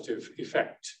 positive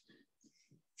effect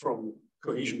from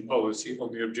cohesion policy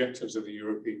on the objectives of the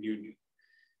European Union.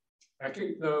 I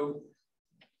think, though,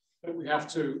 that we have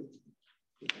to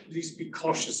at least be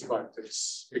cautious about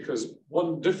this, because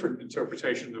one different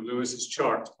interpretation of Lewis's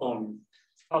chart on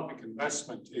public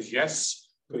investment is, yes,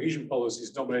 cohesion policy is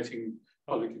dominating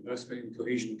public investment in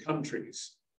cohesion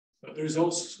countries. But there is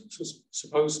also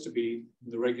supposed to be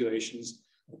in the regulations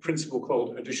a principle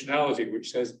called additionality,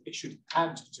 which says it should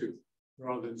add to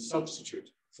rather than substitute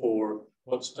for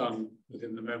what's done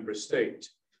within the member state.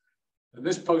 And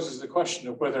this poses the question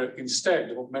of whether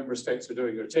instead what member states are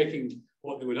doing are taking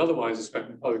what they would otherwise have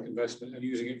spent in public investment and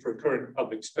using it for current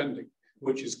public spending,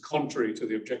 which is contrary to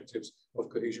the objectives of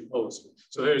cohesion policy.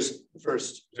 So there's the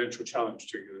first potential challenge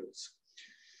to you.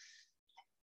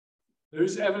 There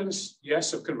is evidence,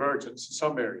 yes, of convergence in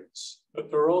some areas,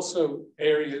 but there are also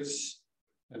areas,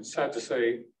 and sad to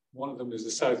say, one of them is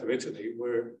the south of Italy,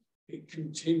 where it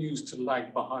continues to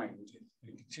lag behind.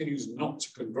 It continues not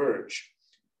to converge.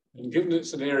 And given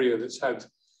it's an area that's had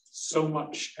so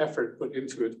much effort put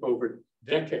into it over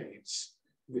decades,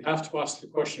 we have to ask the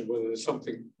question whether there's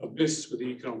something amiss with the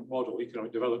economic model,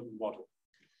 economic development model.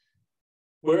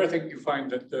 Where I think you find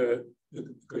that the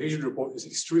Cohesion Report is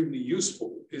extremely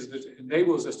useful is that it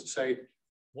enables us to say,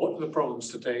 what are the problems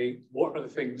today? What are the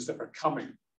things that are coming?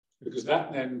 Because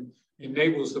that then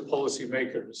enables the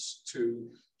policymakers to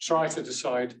try to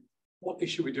decide what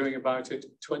issue we're doing about it,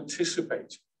 to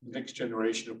anticipate the next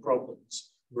generation of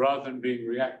problems rather than being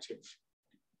reactive.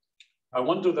 I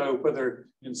wonder though whether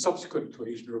in subsequent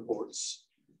cohesion reports,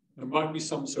 there might be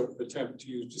some sort of attempt to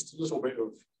use just a little bit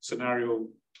of scenario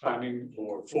planning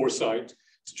or foresight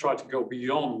to try to go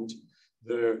beyond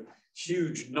the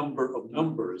huge number of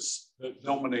numbers that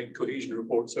dominate cohesion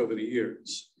reports over the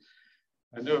years.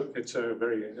 I know it's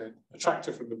very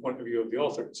attractive from the point of view of the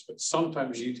authors, but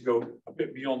sometimes you need to go a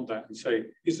bit beyond that and say,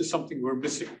 is there something we're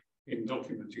missing in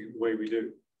documenting the way we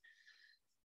do?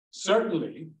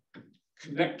 Certainly,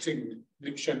 connecting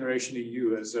Next Generation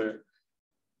EU as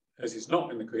is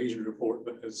not in the cohesion report,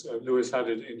 but as Lewis had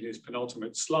it in his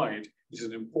penultimate slide, is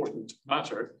an important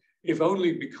matter, if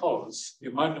only because the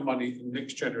amount of money in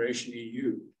Next Generation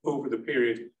EU over the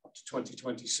period up to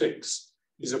 2026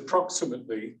 is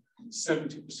approximately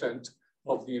 70%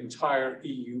 of the entire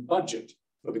EU budget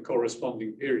for the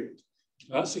corresponding period.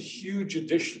 Now, that's a huge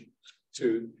addition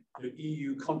to the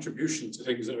EU contribution to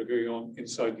things that are going on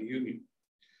inside the Union.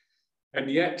 And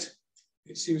yet,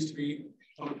 it seems to be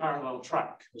on a parallel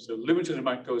track. There's a limited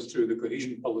amount goes through the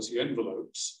cohesion policy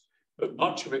envelopes, but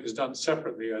much of it is done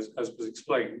separately, as was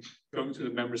explained, going to the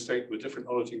member state with different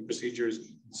auditing procedures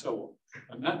and so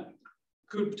on. And that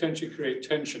could potentially create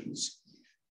tensions.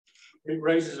 It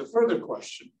raises a further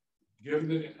question, given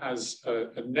that it has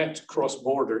a net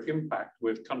cross-border impact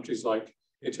with countries like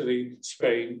Italy,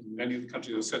 Spain, many of the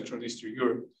countries of Central and Eastern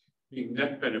Europe being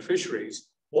net beneficiaries.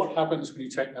 What happens when you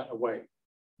take that away,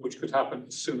 which could happen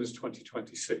as soon as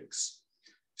 2026?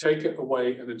 Take it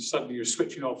away and then suddenly you're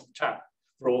switching off the tap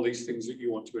for all these things that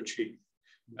you want to achieve.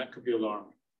 And that could be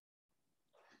alarming.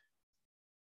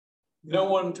 No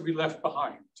one to be left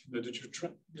behind in the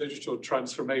digital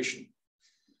transformation.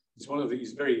 It's one of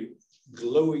these very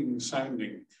glowing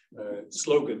sounding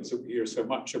slogans that we hear so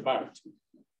much about.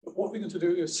 But what we're going to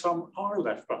do is some are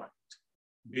left behind,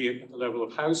 be it at the level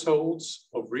of households,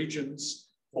 of regions,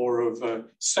 or of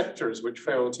sectors which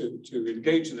fail to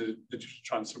engage in the digital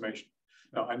transformation.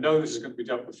 Now, I know this is going to be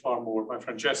dealt with far more by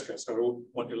Francesca, so I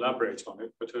won't elaborate on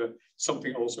it, but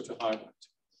something also to highlight.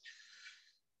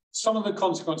 Some of the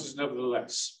consequences,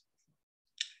 nevertheless.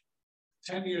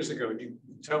 10 years ago, and you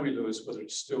can tell me, Lewis, whether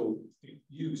it's still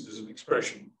used as an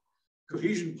expression,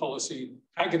 cohesion policy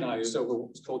agonized over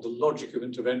what's called the logic of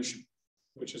intervention,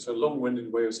 which is a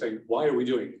long-winded way of saying, why are we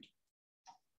doing it?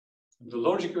 And the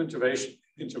logic of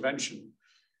intervention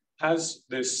has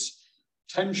this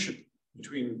tension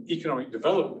between economic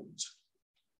development,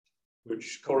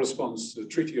 which corresponds to the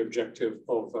treaty objective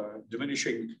of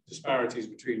diminishing disparities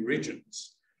between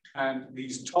regions, and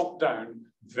these top-down,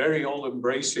 very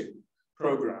all-embracing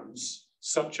programs,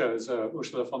 such as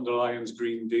Ursula von der Leyen's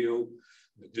Green Deal,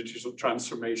 the digital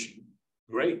transformation.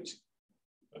 Great,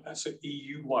 but that's an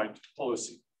EU-wide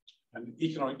policy, and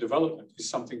economic development is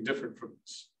something different from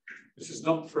this. This is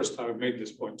not the first time I've made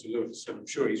this point to Lewis, and I'm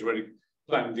sure he's already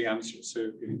planned the answer,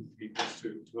 so he wants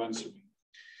to answer me.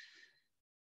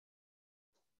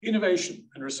 Innovation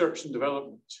and research and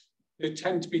development, they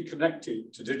tend to be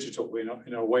connected to digital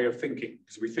in our way of thinking,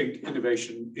 because we think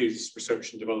innovation is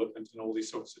research and development and all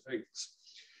these sorts of things.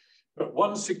 But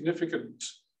one significant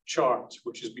chart,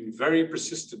 which has been very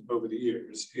persistent over the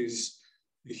years, is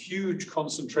the huge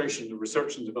concentration of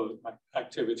research and development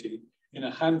activity in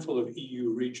a handful of EU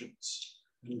regions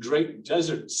and great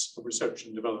deserts of research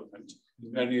and development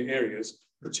in many areas,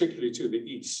 particularly to the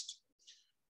east.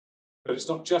 But it's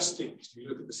not just the east. You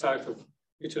look at the south of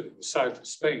Italy, the south of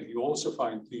Spain, you also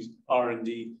find these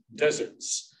R&D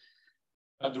deserts.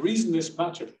 And the reason this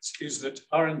matters is that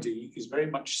R&D is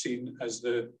very much seen as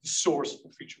the source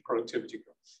of future productivity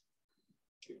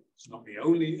growth. It's not the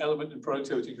only element in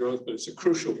productivity growth, but it's a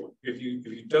crucial one. If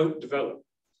you don't develop,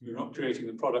 you're not creating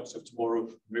the products of tomorrow,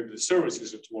 maybe the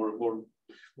services of tomorrow,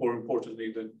 more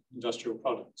importantly than industrial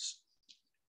products.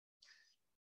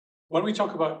 When we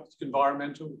talk about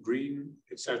environmental, green,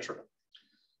 etc.,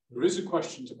 there is a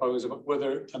question to pose about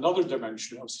whether another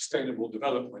dimension of sustainable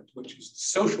development, which is the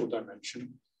social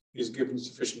dimension, is given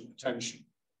sufficient attention.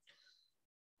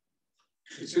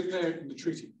 It's in there in the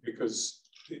treaty because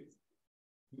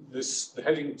the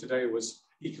heading today was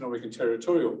economic and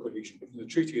territorial cohesion, but in the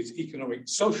treaty it's economic,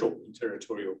 social and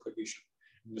territorial cohesion.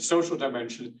 And the social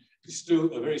dimension is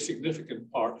still a very significant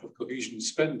part of cohesion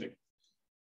spending. It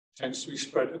tends to be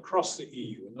spread across the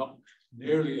EU and not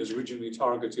nearly as originally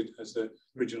targeted as the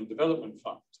Regional Development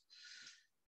Fund.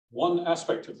 One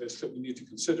aspect of this that we need to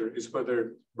consider is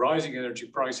whether rising energy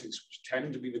prices, which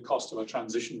tend to be the cost of a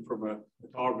transition from a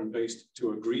carbon-based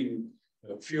to a green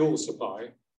fuel supply,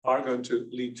 are going to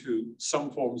lead to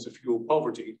some forms of fuel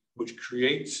poverty, which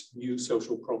creates new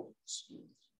social problems.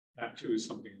 That too is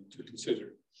something to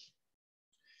consider.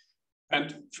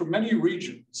 And for many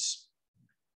regions,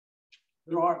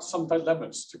 there are some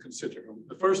dilemmas to consider.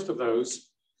 The first of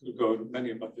those, we'll go into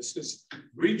many about this, is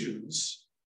regions.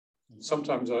 And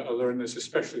sometimes I learn this,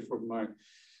 especially from my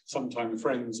sometime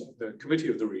friends at the Committee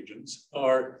of the Regions,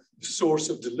 are the source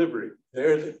of delivery.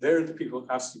 They're the people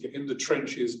asked to get in the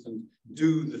trenches and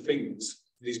do the things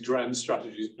these grand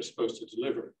strategies are supposed to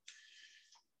deliver.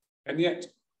 And yet,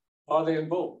 are they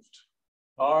involved?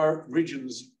 Are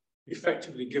regions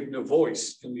effectively given a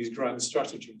voice in these grand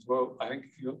strategies? Well, I think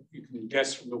you can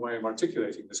guess from the way I'm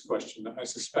articulating this question that I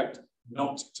suspect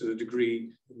not to the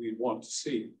degree that we'd want to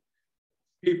see.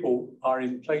 People are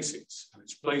in places, and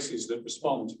it's places that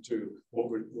respond to what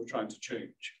we're trying to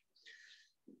change.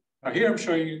 Now here I'm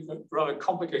showing you a rather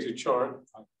complicated chart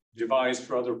devised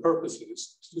for other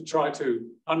purposes to try to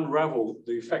unravel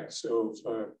the effects of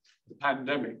the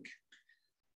pandemic.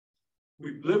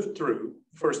 We've lived through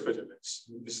the first bit of this.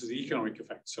 This is the economic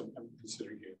effects I'm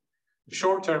considering here. The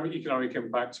short-term economic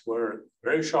impacts were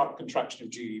very sharp contraction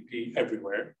of GDP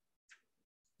everywhere.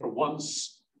 For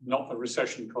once, not a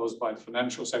recession caused by the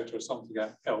financial sector or something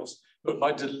else, but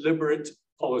by deliberate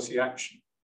policy action.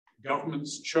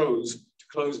 Governments chose to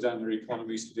close down their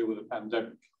economies to deal with the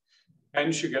pandemic.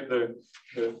 Hence, you get the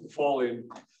fall in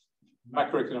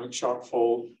macroeconomic sharp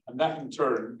fall, and that in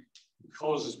turn,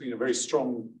 because there's been a very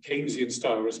strong Keynesian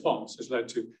style response, has led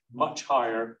to much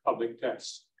higher public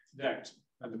debt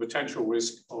and the potential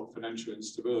risk of financial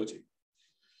instability.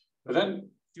 But then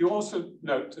you also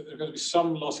note that there are going to be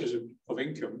some losses of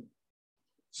income,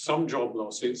 some job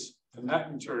losses, and that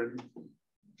in turn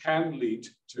can lead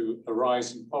to a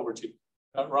rise in poverty.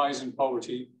 That rise in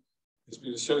poverty has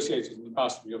been associated in the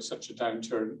past of such a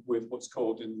downturn with what's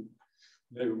called in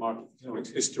labour market economics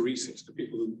hysteresis, the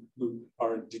people who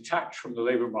are detached from the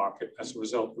labour market as a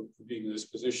result of being in this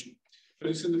position. But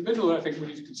it's in the middle, I think we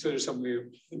need to consider some of the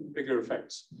bigger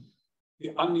effects.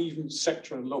 The uneven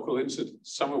sector and local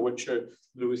incidents, some of which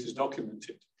Lewis has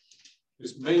documented.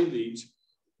 This may lead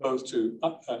both to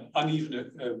an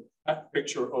uneven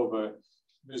picture of a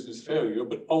business failure,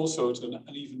 but also to an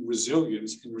uneven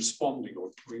resilience in responding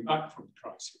or coming back from the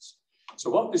crisis. So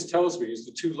what this tells me is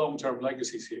the two long-term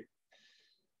legacies here.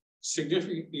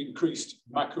 Significantly increased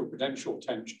macroprudential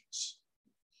tensions,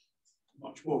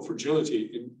 much more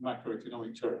fragility in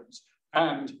macroeconomic terms,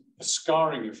 and a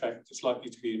scarring effect that's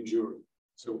likely to be enduring.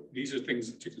 So these are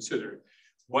things to consider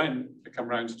when I come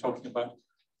around to talking about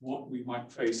what we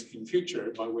might face in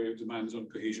future by way of demands on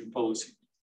cohesion policy.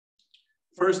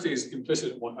 First is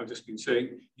implicit in what I've just been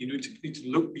saying. You need to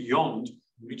look beyond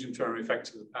the medium-term effects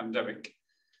of the pandemic.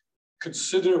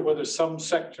 Consider whether some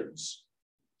sectors,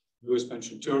 Lewis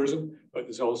mentioned tourism, but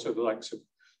there's also the likes of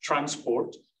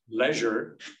transport,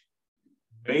 leisure.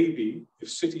 Maybe if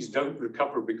cities don't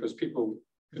recover because people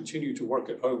continue to work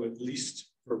at home at least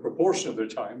for a proportion of their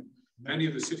time, many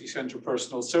of the city centre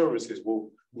personal services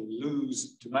will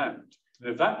lose demand. And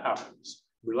if that happens,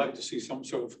 we'd like to see some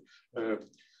sort of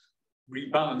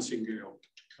rebalancing going on.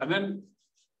 And then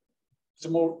it's a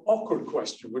more awkward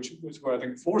question, which is where I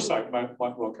think foresight might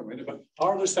well come in, but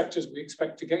are there sectors we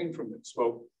expect to gain from this?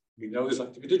 Well, we know there's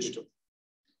likely to be digital.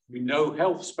 We know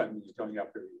health spending is going up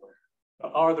everywhere.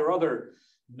 But are there other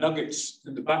nuggets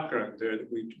in the background there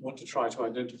that we want to try to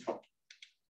identify?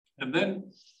 And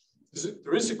then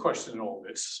there is a question in all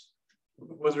this,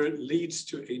 whether it leads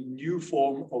to a new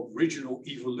form of regional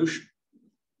evolution,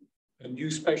 a new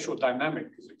spatial dynamic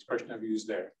is the expression I've used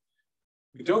there.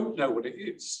 We don't know what it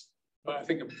is, but I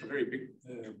think a very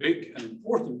big and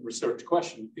important research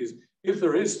question is, if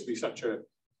there is to be such a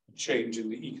change in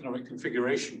the economic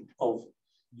configuration of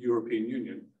the European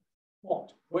Union,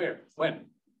 what, where, when?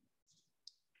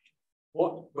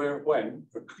 What, where, when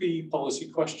are key policy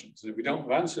questions. And if we don't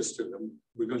have answers to them,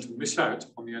 we're going to miss out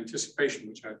on the anticipation,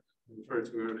 which I referred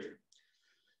to earlier.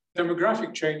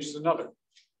 Demographic change is another.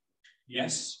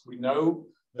 Yes, we know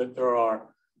that there are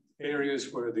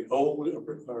areas where the old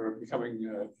are becoming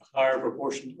a higher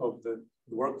proportion of the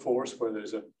workforce, where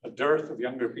there's a dearth of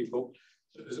younger people.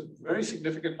 There's a very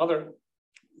significant other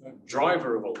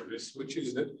driver of all of this, which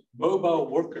is that mobile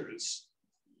workers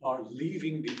are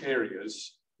leaving the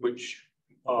areas which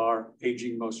are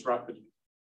aging most rapidly.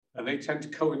 And they tend to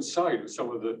coincide with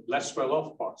some of the less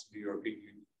well-off parts of the European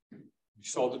Union. You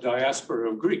saw the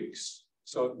diaspora of Greeks,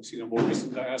 so we've seen a more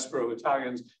recent diaspora of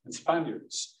Italians and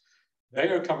Spaniards. They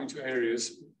are coming to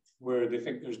areas where they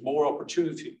think there's more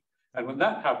opportunity. And when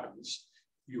that happens,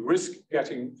 you risk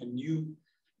getting a new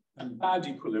and bad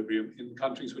equilibrium in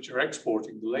countries which are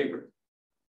exporting the labor.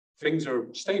 Things are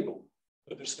stable,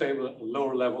 but they're stable at a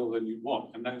lower level than you'd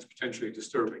want, and that is potentially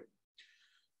disturbing.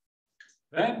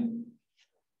 Then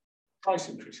price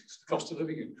increases, the cost of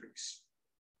living increase.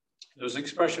 There's an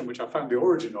expression which I found the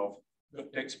origin of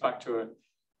that dates back to a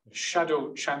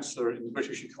shadow chancellor in the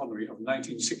British economy of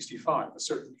 1965, a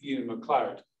certain Ian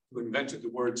MacLeod, who invented the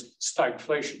words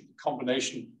stagflation, the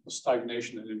combination of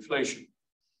stagnation and inflation.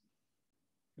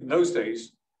 In those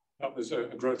days, that was a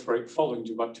growth rate falling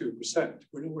to about 2%.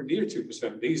 We're nowhere near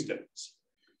 2% these days.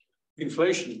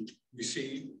 Inflation, we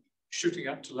see shooting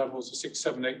up to levels of 6,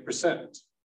 7, 8%.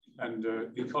 And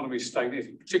the economy is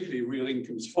stagnating, particularly real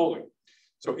incomes falling.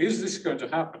 So is this going to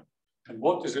happen? And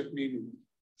what does it mean,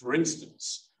 for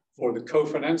instance, for the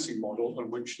co-financing model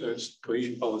on which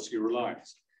cohesion policy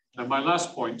relies? And my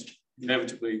last point,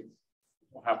 inevitably,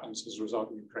 what happens as a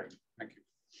result of Ukraine. Thank you.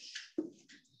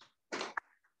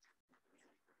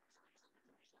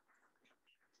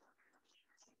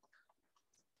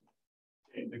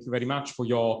 Thank you very much for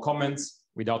your comments.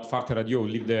 Without further ado, I will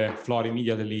leave the floor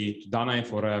immediately to Dana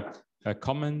for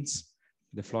comments.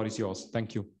 The floor is yours.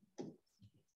 Thank you.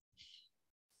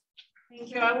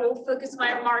 Thank you. I will focus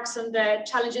my remarks on the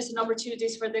challenges and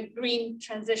opportunities for the green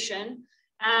transition.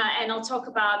 And I'll talk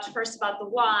first about the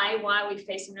why we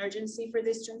face an urgency for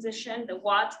this transition, the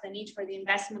what, the need for the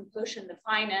investment push and the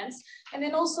finance, and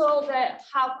then also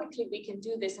how quickly we can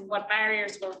do this and what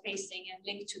barriers we're facing, and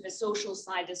linked to the social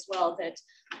side as well that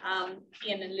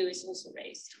Ian and Lewis also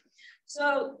raised.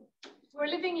 So we're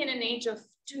living in an age of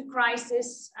two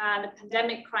crises, the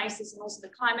pandemic crisis and also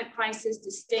the climate crisis,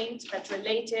 distinct but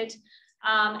related,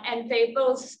 and they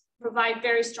both provide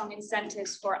very strong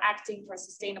incentives for acting for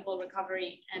sustainable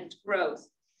recovery and growth.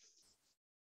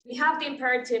 We have the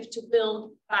imperative to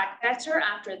build back better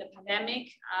after the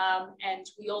pandemic, and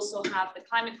we also have the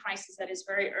climate crisis that is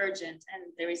very urgent,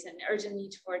 and there is an urgent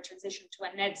need for a transition to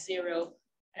a net zero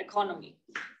economy.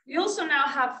 We also now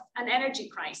have an energy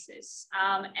crisis,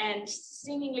 and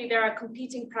seemingly there are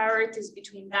competing priorities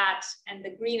between that and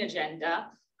the green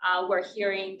agenda. We're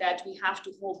hearing that we have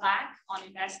to hold back on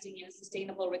investing in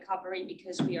sustainable recovery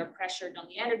because we are pressured on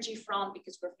the energy front,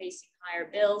 because we're facing higher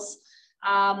bills.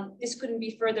 This couldn't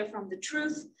be further from the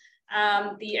truth.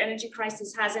 The energy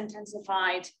crisis has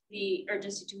intensified the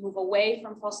urgency to move away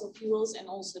from fossil fuels and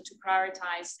also to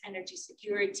prioritize energy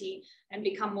security and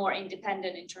become more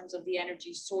independent in terms of the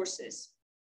energy sources.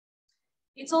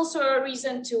 It's also a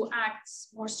reason to act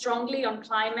more strongly on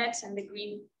climate and the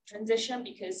green transition,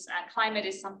 because climate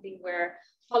is something where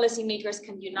policymakers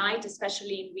can unite,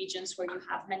 especially in regions where you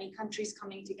have many countries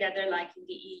coming together, like in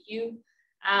the EU.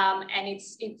 And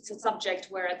it's a subject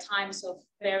where at times of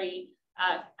very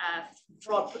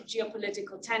fraught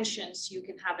geopolitical tensions, you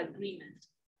can have agreement.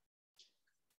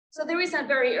 So there is a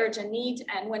very urgent need.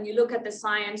 And when you look at the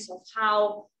science of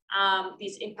how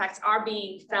these impacts are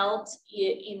being felt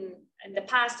in the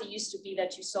past, it used to be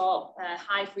that you saw a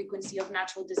high frequency of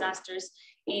natural disasters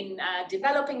in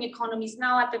developing economies.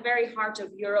 Now, at the very heart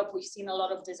of Europe, we've seen a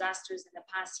lot of disasters in the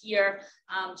past year.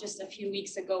 Just a few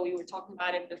weeks ago, we were talking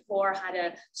about it before, had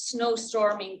a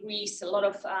snowstorm in Greece, a lot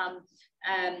of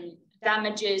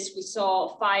damages. We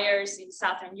saw fires in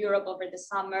Southern Europe over the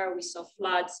summer. We saw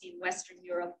floods in Western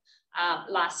Europe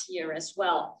last year as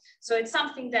well. So it's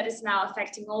something that is now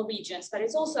affecting all regions, but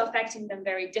it's also affecting them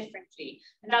very differently.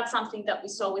 And that's something that we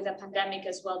saw with the pandemic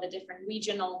as well, the different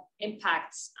regional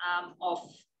impacts of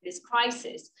this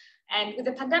crisis. And with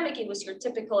the pandemic, it was your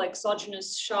typical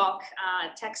exogenous shock,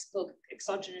 textbook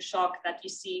exogenous shock that you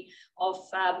see of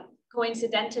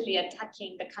coincidentally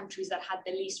attacking the countries that had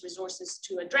the least resources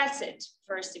to address it.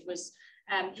 First, it was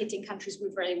hitting countries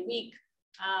with very weak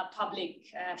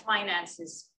public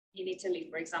finances, in Italy,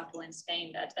 for example, in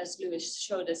Spain, that as Lewis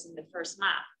showed us in the first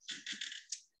map.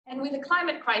 And with the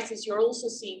climate crisis, you're also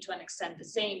seeing to an extent the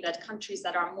same, that countries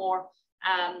that are more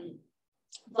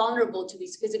vulnerable to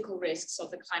these physical risks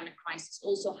of the climate crisis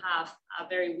also have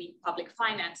very weak public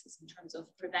finances in terms of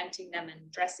preventing them and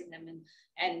addressing them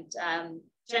and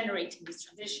generating this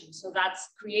transition. So that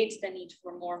creates the need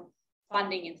for more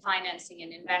funding and financing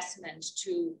and investment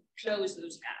to close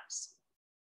those gaps.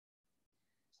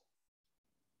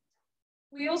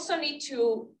 We also need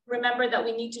to remember that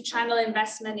we need to channel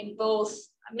investment in both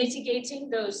mitigating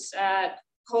those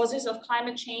causes of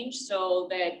climate change, so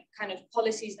the kind of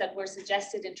policies that were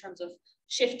suggested in terms of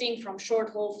shifting from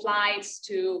short-haul flights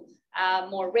to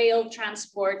more rail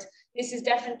transport. This is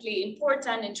definitely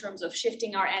important in terms of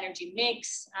shifting our energy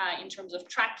mix, in terms of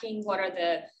tracking what are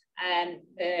the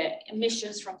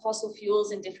emissions from fossil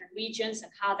fuels in different regions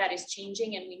and how that is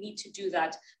changing, and we need to do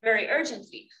that very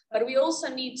urgently. But we also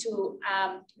need to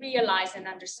realize and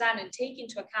understand and take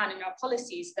into account in our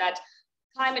policies that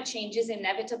climate change is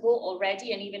inevitable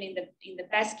already, and even in the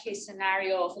best case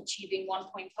scenario of achieving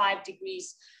 1.5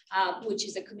 degrees, which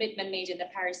is a commitment made in the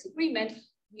Paris Agreement,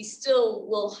 we still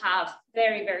will have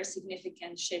very, very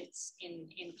significant shifts in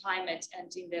climate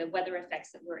and in the weather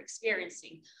effects that we're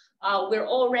experiencing. We're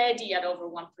already at over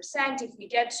 1%. If we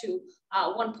get to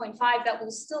 1.5, that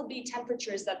will still be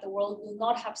temperatures that the world will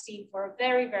not have seen for a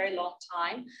very, very long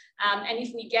time. And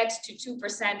if we get to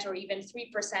 2% or even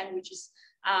 3%, which is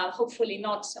hopefully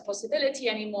not a possibility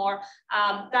anymore,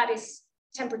 that is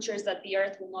temperatures that the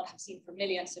Earth will not have seen for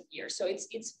millions of years. So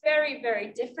it's very,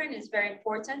 very different, it's very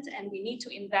important, and we need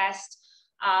to invest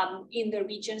in the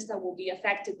regions that will be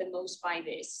affected the most by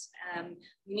this.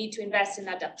 We need to invest in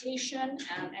adaptation,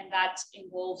 and that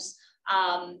involves,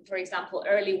 for example,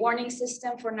 early warning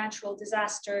system for natural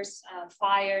disasters,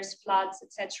 fires, floods,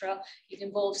 etc. It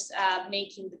involves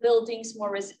making the buildings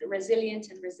more resilient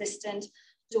and resistant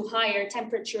to higher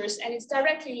temperatures, and it's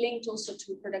directly linked also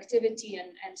to productivity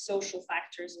and social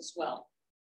factors as well.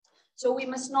 So we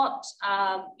must not,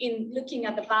 in looking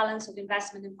at the balance of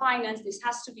investment and finance, this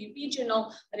has to be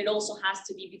regional, but it also has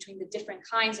to be between the different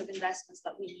kinds of investments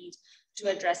that we need to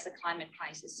address the climate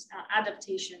crisis,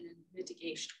 adaptation and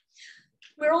mitigation.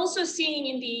 We're also seeing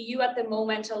in the EU at the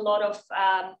moment a lot of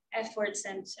efforts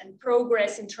and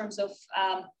progress in terms of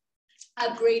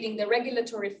upgrading the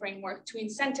regulatory framework to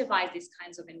incentivize these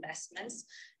kinds of investments.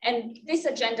 And this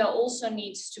agenda also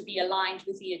needs to be aligned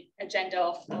with the agenda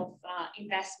of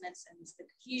investments and the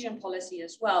cohesion policy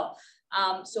as well.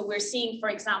 So we're seeing, for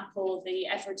example, the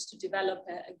efforts to develop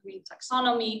a green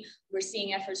taxonomy. We're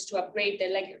seeing efforts to upgrade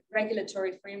the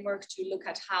regulatory framework to look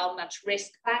at how much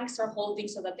risk banks are holding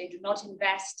so that they do not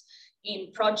invest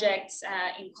in projects,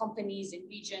 in companies, in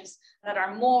regions that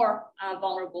are more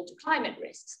vulnerable to climate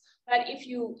risks. But if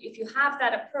you have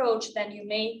that approach, then you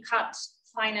may cut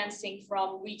financing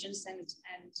from regions and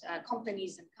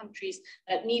companies and countries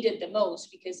that need it the most,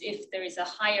 because if there is a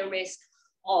higher risk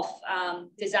of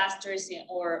disasters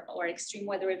or extreme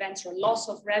weather events or loss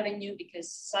of revenue, because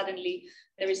suddenly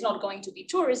there is not going to be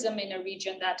tourism in a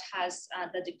region that has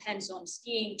that depends on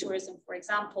skiing tourism, for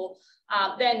example,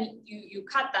 then you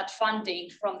cut that funding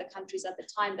from the countries at the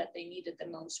time that they need it the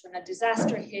most. When a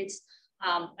disaster hits,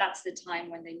 that's the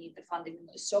time when they need the funding the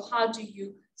most. So how do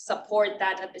you support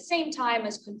that at the same time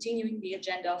as continuing the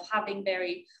agenda of having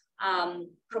very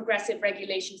progressive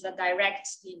regulations that direct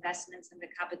the investments and the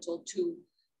capital to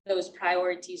those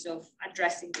priorities of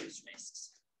addressing these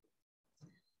risks?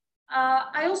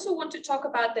 I also want to talk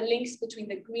about the links between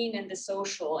the green and the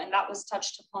social, and that was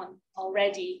touched upon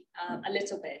already a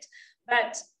little bit.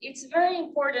 But it's very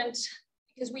important,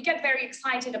 because we get very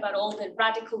excited about all the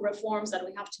radical reforms that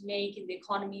we have to make in the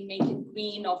economy, make it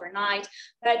green overnight,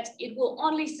 but it will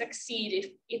only succeed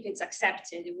if it's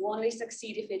accepted. It will only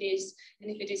succeed if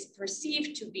it is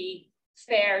perceived to be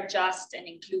fair, just, and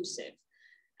inclusive.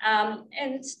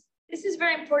 And this is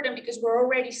very important because we're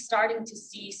already starting to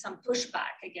see some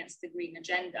pushback against the green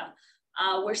agenda.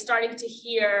 We're starting to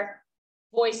hear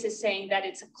voices saying that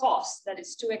it's a cost, that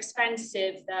it's too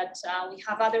expensive, that we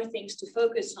have other things to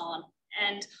focus on.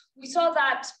 And we saw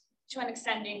that to an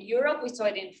extent in Europe. We saw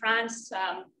it in France.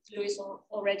 Lewis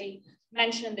already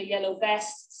mentioned the yellow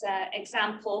vests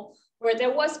example, where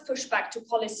there was pushback to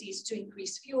policies to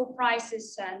increase fuel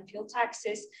prices and fuel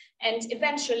taxes. And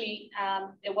eventually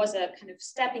there was a kind of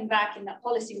stepping back in that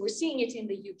policy. We're seeing it in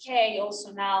the UK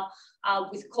also now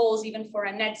with calls even for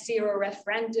a net zero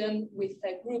referendum, with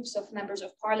groups of members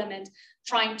of parliament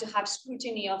trying to have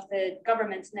scrutiny of the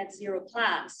government's net zero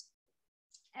plans.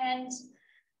 And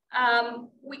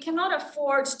we cannot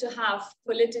afford to have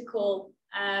political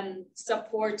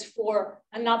support for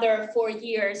another 4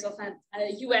 years of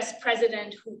a US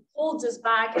president who holds us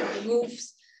back and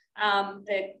removes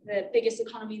the biggest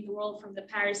economy in the world from the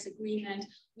Paris Agreement.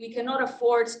 We cannot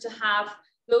afford to have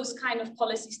those kind of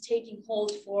policies taking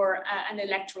hold for an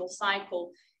electoral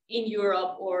cycle in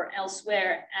Europe or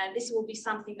elsewhere. And this will be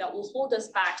something that will hold us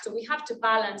back. So we have to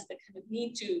balance the kind of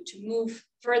need to move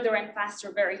further and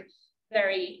faster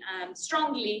very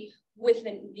strongly with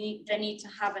the need to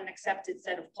have an accepted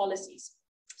set of policies.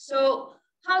 So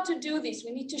how to do this?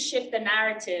 We need to shift the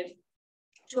narrative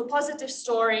to a positive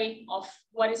story of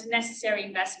what is necessary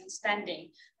investment spending,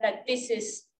 that this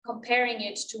is comparing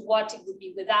it to what it would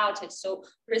be without it. So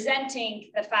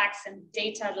presenting the facts and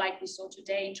data like we saw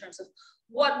today in terms of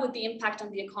what would the impact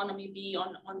on the economy be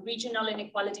on regional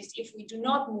inequalities if we do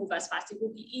not move as fast. It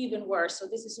will be even worse. So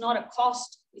this is not a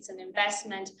cost, it's an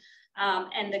investment.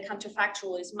 And the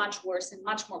counterfactual is much worse and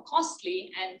much more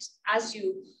costly. And as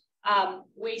you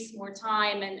waste more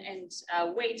time and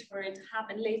wait for it to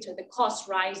happen later, the cost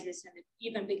rises and it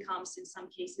even becomes, in some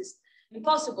cases,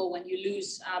 impossible when you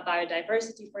lose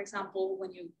biodiversity, for example,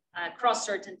 when you cross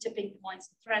certain tipping points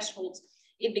and thresholds,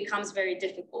 it becomes very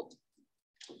difficult.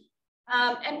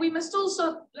 And we must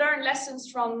also learn lessons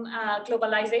from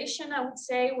globalization, I would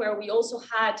say, where we also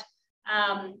had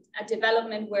a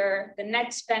development where the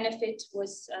net benefit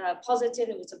was positive,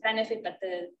 it was a benefit, but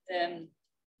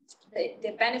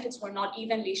the benefits were not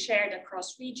evenly shared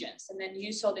across regions. And then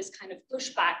you saw this kind of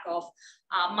pushback of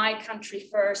my country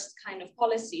first kind of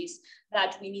policies,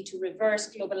 that we need to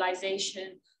reverse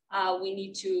globalization. We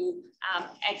need to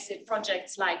exit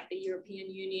projects like the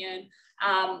European Union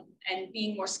and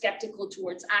being more skeptical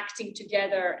towards acting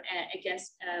together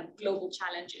against global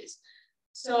challenges.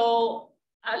 So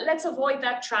let's avoid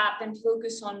that trap and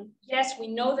focus on, yes, we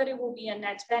know that it will be a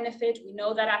net benefit. We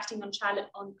know that acting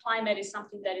on climate is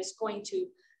something that is going to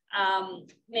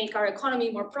make our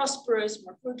economy more prosperous,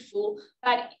 more fruitful,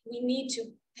 but we need to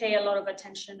pay a lot of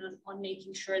attention on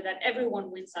making sure that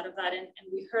everyone wins out of that. And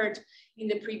we heard in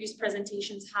the previous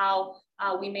presentations how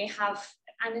we may have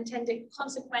unintended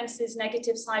consequences,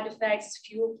 negative side effects,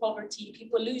 fuel poverty,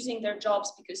 people losing their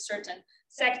jobs because certain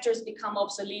sectors become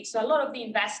obsolete. So a lot of the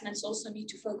investments also need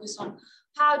to focus on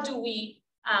how do we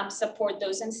support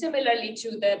those. And similarly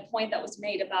to the point that was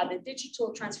made about the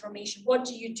digital transformation, what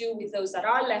do you do with those that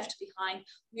are left behind?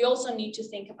 We also need to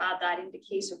think about that in the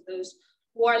case of those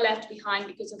who are left behind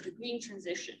because of the green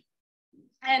transition.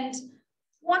 And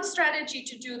one strategy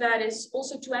to do that is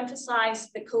also to emphasize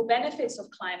the co-benefits of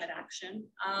climate action.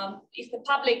 If the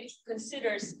public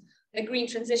considers the green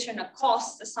transition a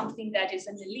cost, as something that is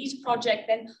an elite project,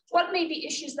 then what may be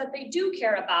issues that they do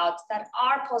care about that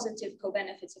are positive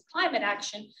co-benefits of climate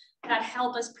action that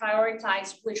help us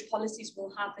prioritize which policies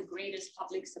will have the greatest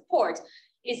public support?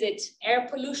 Is it air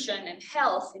pollution and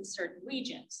health in certain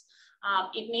regions?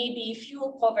 It may be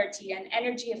fuel poverty and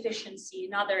energy efficiency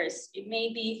in others. It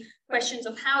may be questions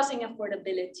of housing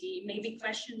affordability. It may be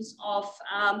questions of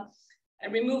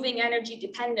removing energy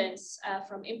dependence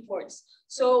from imports.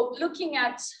 So looking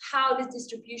at how the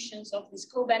distributions of these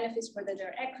co-benefits, whether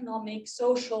they're economic,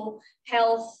 social,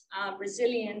 health,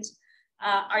 resilient,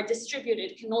 are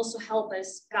distributed, can also help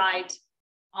us guide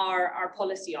our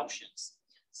policy options.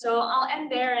 So I'll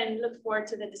end there and look forward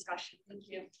to the discussion. Thank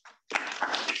you.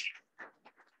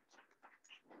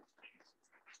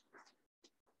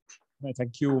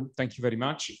 Thank you very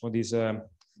much for these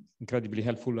incredibly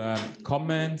helpful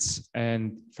comments.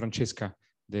 And Francesca,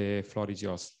 the floor is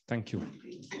yours. Thank you.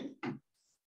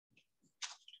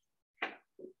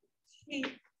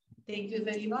 Thank you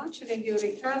very much. Thank you,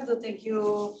 Riccardo. Thank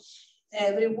you,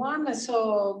 everyone.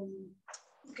 So,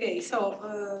 okay,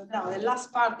 so now the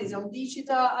last part is on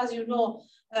digital. As you know,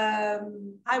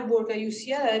 I work at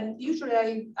UCL and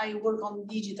usually I work on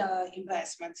digital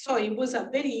investment. So it was a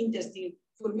very interesting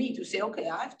for me to say, okay,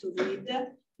 I have to read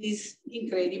this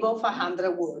incredible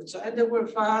 500 words. And there were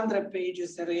 500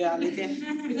 pages in reality,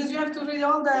 because you have to read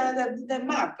all the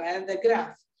map and the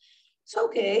graph. So,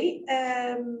 okay,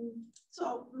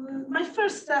 so my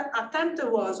first attempt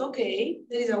was, okay,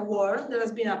 there is a war, there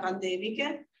has been a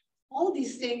pandemic, all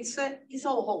these things is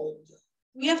all old.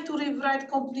 We have to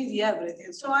rewrite completely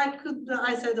everything. So I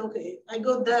said, okay, I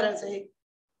go there and say,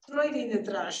 throw it in the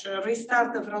trash,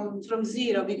 restart from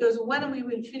zero, because when we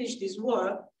will finish this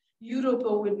war, Europe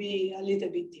will be a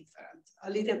little bit different, a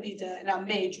little bit in a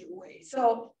major way.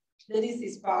 So there is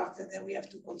this part that we have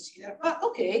to consider. But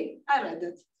okay, I read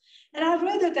it. And I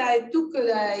read it, I took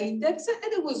the index,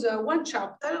 and there was one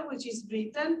chapter which is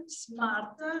written,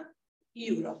 Smart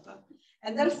Europe.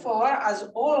 And therefore, as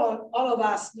all of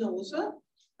us knows,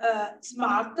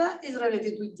 smart is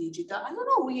related with digital. I don't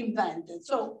know, we invented.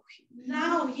 So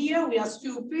now here we are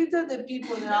stupid, the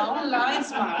people that are online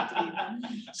smart read.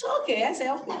 So okay, I say,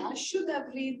 okay,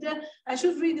 I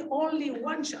should read only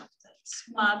one chapter,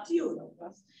 Smart Europe.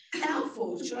 And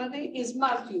unfortunately, in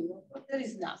Smart Europe, there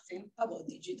is nothing about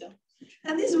digital.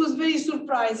 And this was very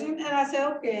surprising. And I said,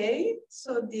 okay,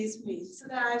 so this means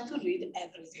that I have to read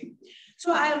everything.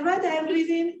 So I read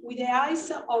everything with the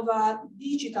eyes of a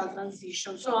digital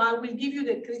transition. So I will give you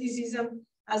the criticism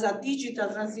as a digital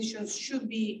transition should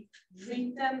be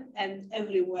written and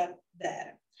everywhere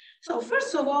there. So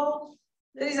first of all,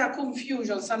 there is a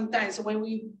confusion sometimes when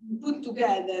we put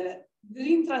together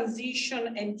green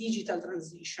transition and digital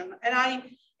transition. And I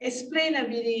explain a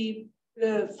very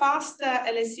fast,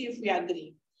 let's see if we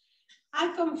agree.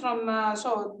 I come from,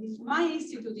 so my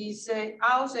institute is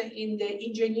housed in the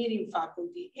engineering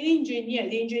faculty.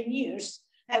 The engineers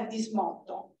have this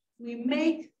motto: we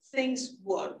make things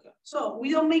work. So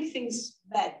we don't make things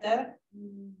better,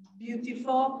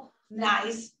 beautiful,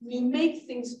 nice. We make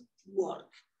things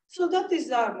work. So that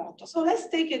is our motto. So let's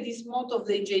take this motto of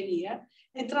the engineer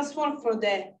and transform for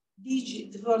the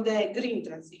green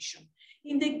transition.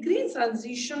 In the green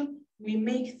transition, we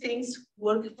make things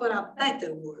work for a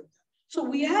better world. So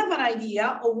we have an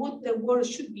idea of what the world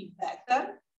should be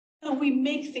better, and we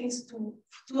make things to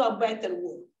a better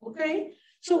world, okay?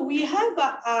 So we have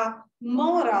a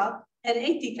moral and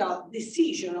ethical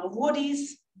decision of what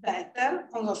is better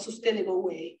on a sustainable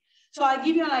way. So I'll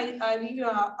give you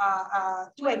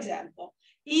two examples.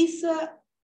 Is a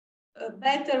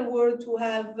better world to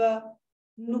have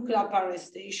nuclear power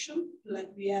station, like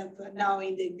we have now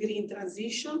in the green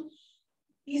transition?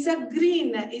 Is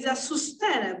a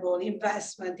sustainable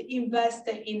investment, invest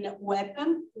in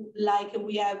weapons like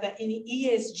we have in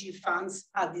ESG funds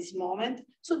at this moment.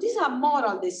 So these are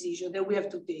moral decisions that we have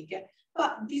to take,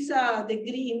 but these are the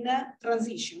green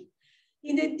transition.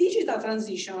 In the digital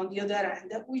transition, on the other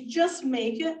hand, we just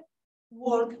make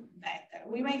work better.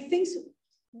 We make things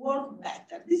work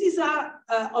better. This is our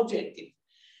objective.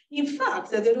 In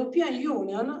fact, the European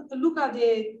Union look at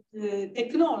the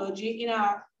technology in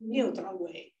a neutral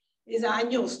way. It's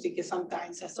agnostic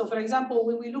sometimes. So for example,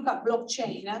 when we look at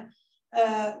blockchain,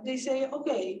 they say,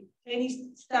 okay,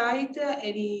 any site,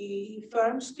 any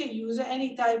firms can use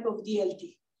any type of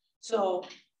DLT. So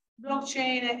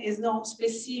blockchain is not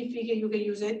specific. You can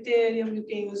use Ethereum, you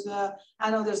can use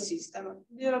another system.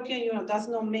 The European Union does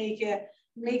not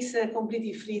makes a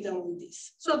completely freedom with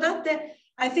this. So that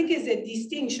I think is a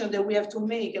distinction that we have to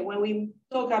make when we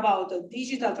talk about a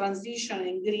digital transition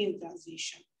and green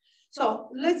transition. So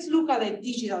let's look at the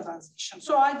digital transition.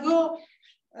 So I go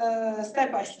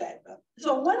step by step.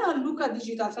 So when I look at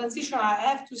digital transition, I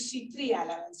have to see three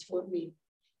elements for me: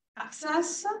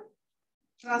 access,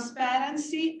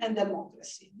 transparency, and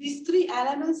democracy. These three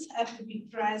elements have to be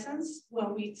present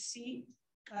when we see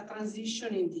a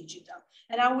transition in digital.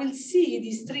 And I will see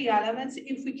these three elements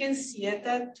if we can see it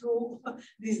through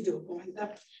this document.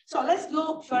 So let's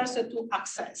go first to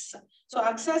access. So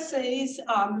access is,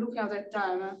 I'm looking at the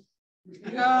time,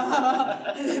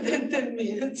 10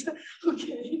 minutes,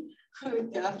 okay.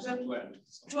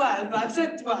 12, I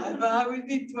said 12, I will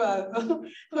be 12.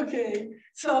 Okay,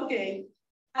 so okay,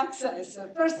 access.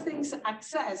 First things,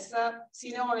 access,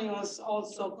 synonymous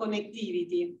also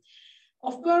connectivity.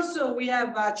 Of course, we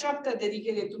have a chapter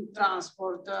dedicated to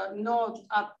transport.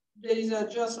 There is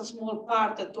just a small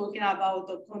part talking about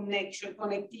the connection,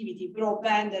 connectivity,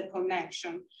 broadband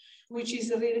connection, which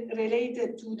is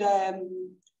related to the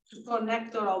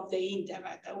connector of the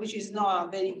internet, which is not a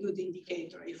very good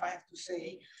indicator, if I have to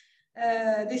say.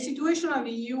 The situation of the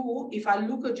EU, if I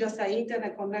look at just the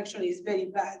internet connection, is very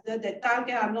bad. The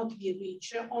target are not being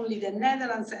reached. Only the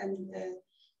Netherlands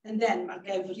and Denmark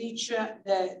have reached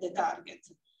the target.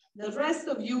 The rest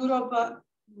of Europe,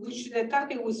 which the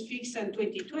target was fixed in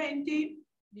 2020,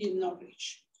 did not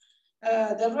reach.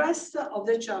 The rest of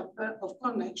the chapter of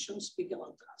connections speak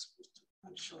about transport.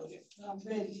 I'm sorry, I'm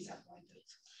very disappointed.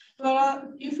 But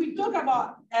if we talk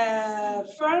about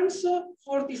firms,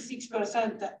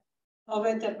 46% of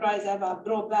enterprise have a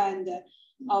broadband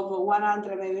of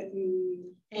 100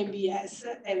 MBS,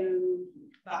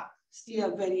 but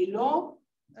still very low.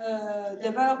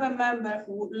 Development member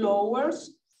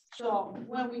lowers. So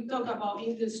when we talk about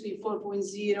industry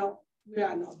 4.0, we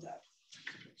are not there.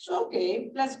 So,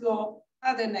 okay, let's go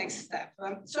at the next step.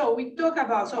 So we talk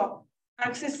about,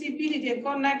 accessibility and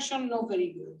connection, not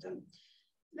very good.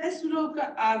 Let's look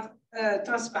at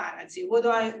transparency. What do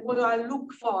I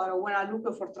look for when I look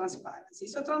for transparency?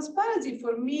 So transparency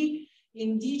for me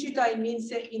in digital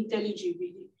means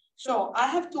intelligibility. So I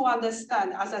have to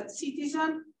understand as a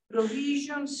citizen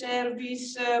provision,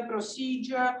 service,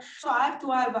 procedure. So I have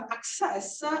to have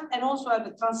access and also have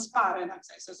a transparent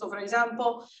access. So for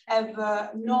example, have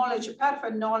knowledge,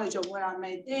 perfect knowledge of where are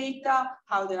my data,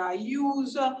 how they are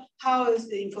used, how is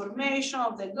the information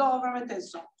of the government and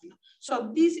so on.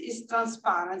 So this is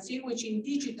transparency, which in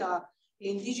digital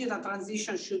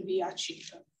transition should be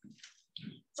achieved.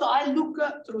 So I look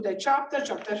through the chapter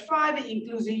 5,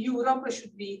 including Europe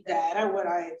should be there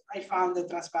where I found the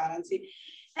transparency.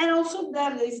 And also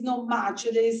there is not much.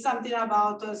 There is something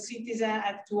about citizens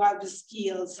have to have the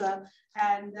skills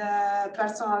and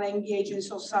personal engagement in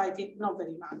society, not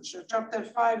very much. Chapter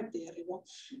 5, terrible.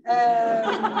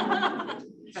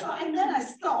 So, and then I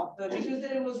stopped because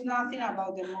there was nothing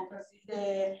about democracy,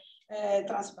 the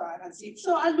transparency.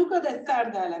 So I look at the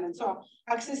third element. So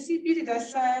accessibility, I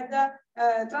said,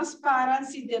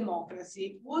 transparency,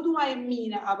 democracy. What do I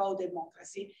mean about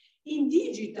democracy? In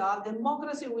digital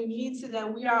democracy, we mean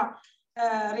that we are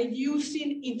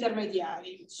reducing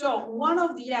intermediary. So one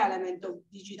of the elements of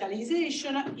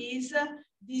digitalization is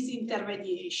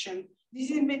disintermediation.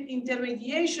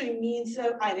 Disintermediation means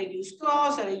I reduce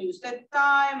costs, I reduce the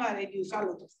time, I reduce a lot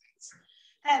of things.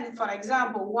 And for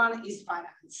example, one is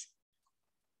finance.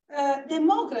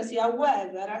 Democracy,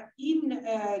 however, in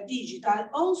digital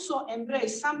also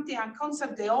embrace something, a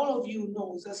concept that all of you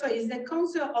know. So it's the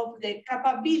concept of the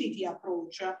capability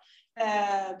approach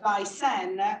by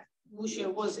Sen, which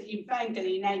was invented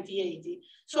in 1980.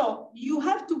 So you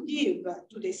have to give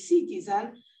to the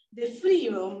citizen the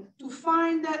freedom to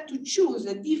find, to choose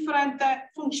a different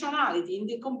functionality in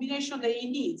the combination that he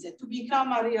needs to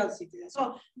become a real citizen.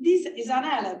 So this is an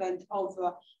element of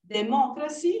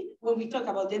democracy, when we talk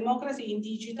about democracy in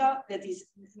digital, that is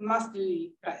must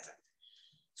be present.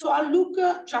 So I'll look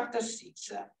at chapter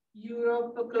 6,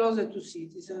 Europe closer to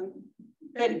citizen.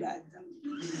 Very bad.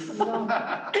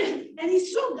 And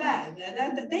it's so bad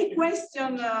that they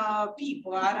question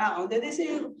people around. They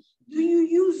say, do you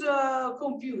use a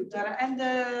computer? And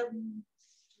the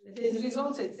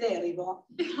results are terrible.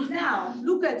 Now,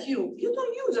 look at you. You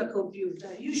don't use a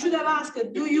computer. You should have asked,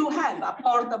 do you have a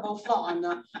portable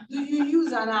phone? Do you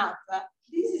use an app?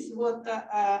 This is what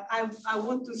I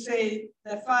want to say,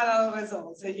 the final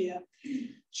results here.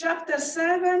 Chapter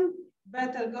 7,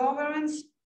 better governance.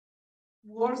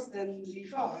 Worse than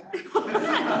before. Because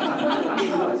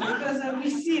we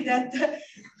see that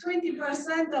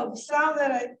 20% of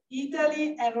Southern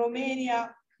Italy and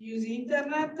Romania use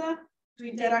internet to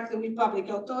interact with public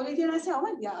authority. And I say, oh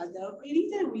my God, in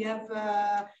Italy we have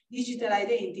digital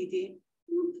identity.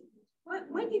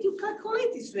 When did you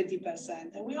calculate this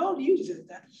 20%? And we all use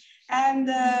it. And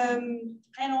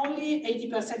only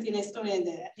 80% in Estonia and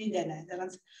in the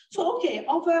Netherlands. So, okay,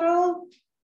 overall,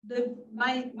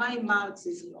 my marks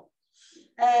is low.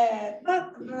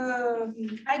 But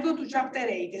I go to chapter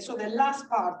 8, so the last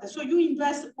part. So you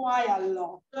invest quite a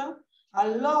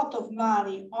lot of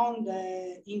money on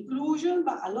the inclusion,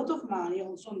 but a lot of money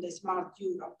also on the Smart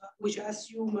Europe, which I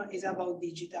assume is about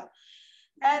digital.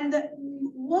 And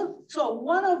so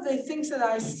one of the things that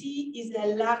I see is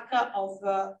the lack of,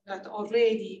 that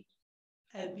already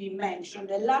have been mentioned,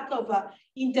 the lack of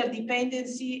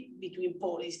interdependency between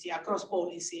policy, across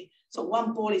policy. So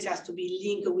one policy has to be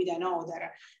linked with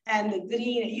another. And the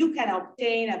green, you can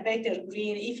obtain a better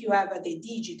green if you have the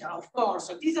digital, of course.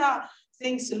 So these are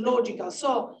things logical.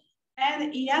 So,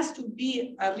 and it has to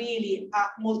be really a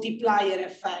multiplier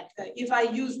effect. If I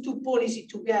use two policies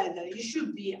together, it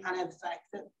should be an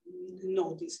effect,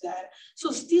 notice that.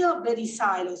 So still very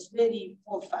silos, very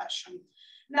old-fashioned.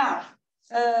 Now,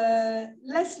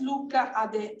 let's look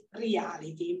at the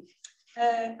reality.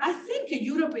 I think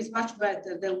Europe is much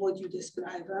better than what you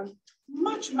describe.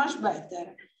 Much, much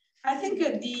better. I think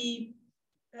the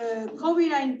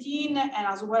COVID-19 and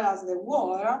as well as the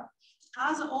war,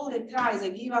 as all the crises,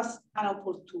 give us an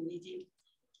opportunity.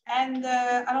 And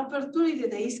an opportunity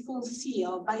that is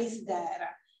concealed, but is there.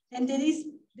 And there is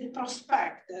the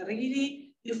prospect,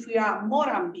 really, if we are more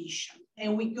ambitious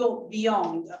and we go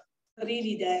beyond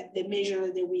really the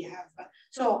measure that we have.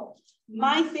 So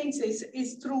my thing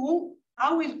is true.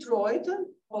 I will throw it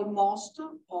almost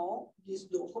all this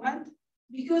document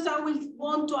because I will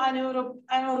want to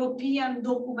an European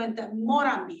document more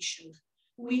ambitious.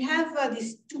 We have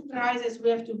these two crises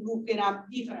we have to look in a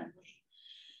different way.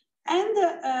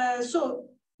 And so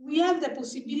we have the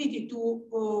possibility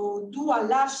to do a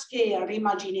large scale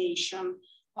reimagination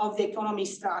of the economic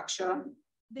structure.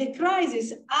 The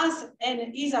crisis has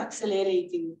and is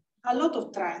accelerating a lot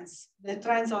of trends, the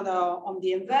trends on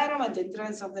the environment, the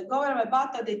trends of the government,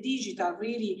 but the digital,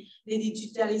 really, the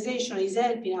digitalization is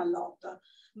helping a lot.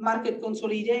 market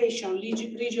consolidation,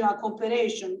 regional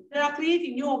cooperation. They are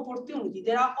creating new opportunities.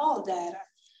 They are all there.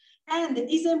 And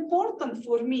it's important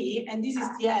for me, and this is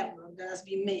the error that has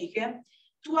been made,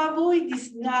 to avoid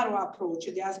this narrow approach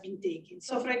that has been taken.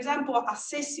 So, for example,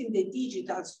 assessing the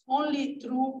digitals only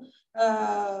through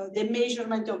the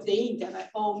measurement of the internet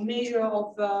or measure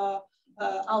of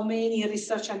how many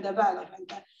research and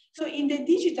development. So in the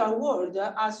digital world,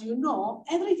 as you know,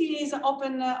 everything is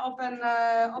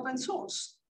open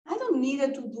source. I don't need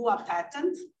to do a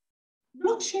patent.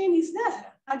 Blockchain is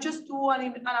there. I just do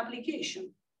an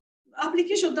application.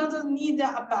 Application doesn't need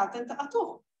a patent at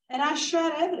all. And I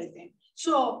share everything.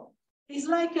 So it's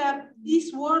like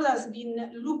this world has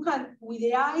been looked at with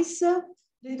the eyes.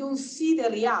 They don't see the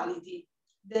reality.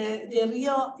 The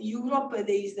real Europe that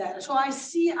is there. So I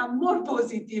see a more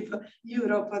positive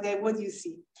Europe than what you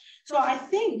see. So I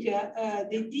think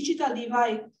the digital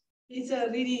divide is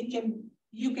really,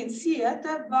 you can see it,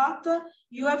 but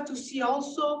you have to see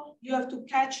also, you have to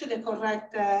catch the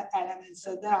correct elements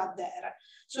that are there.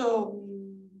 So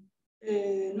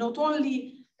not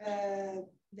only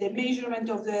the measurement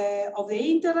of the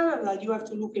internet, but you have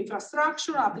to look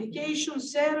infrastructure, application,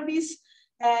 service,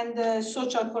 and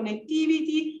social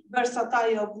connectivity,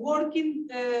 versatility of working,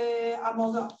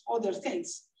 among other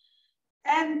things.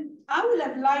 And I would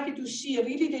have liked to see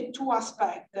really the two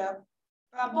aspects.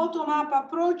 A bottom-up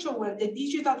approach where the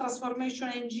digital transformation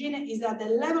engine is at the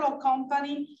level of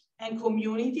company and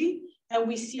community, and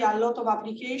we see a lot of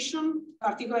application,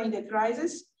 particularly in the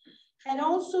crisis. And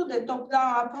also the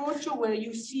top-down approach where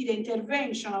you see the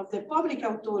intervention of the public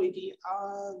authority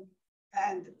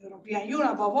and European Union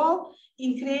above all,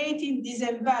 in creating this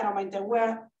environment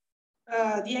where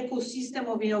the ecosystem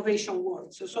of innovation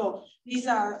works. So these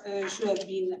should have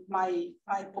been my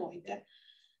point.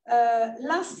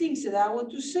 Last things that I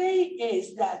want to say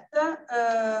is that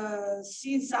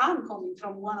since I'm coming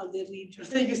from one of the regions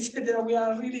that you said that we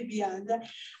are really behind,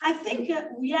 I think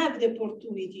we have the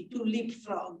opportunity to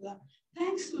leapfrog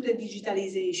thanks to the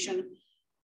digitalization.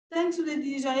 Thanks to the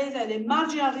digitalization, the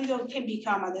marginal region can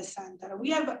become at the center. We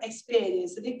have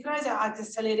experience. The crisis has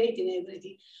accelerated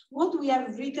everything. What we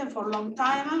have written for a long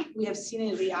time, we have seen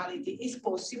in reality. It's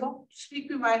possible to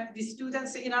speak with the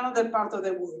students in another part of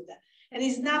the world. And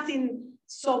it's nothing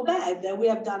so bad. We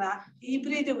have done a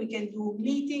hybrid, we can do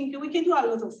meeting, we can do a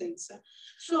lot of things.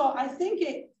 So I think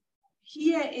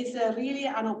here is really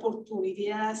an opportunity.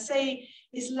 And I say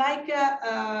it's like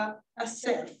a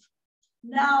surf.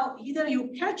 Now, either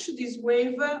you catch this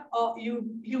wave or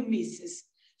you miss it.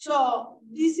 So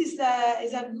this is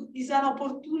an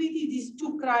opportunity. These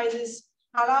two crises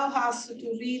allow us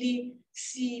to really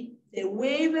see the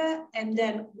wave and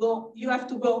then go. You have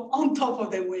to go on top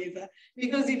of the wave,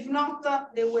 because if not,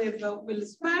 the wave will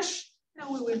smash and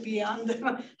we will be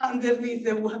underneath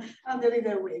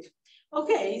the wave.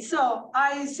 Okay, so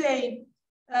I say.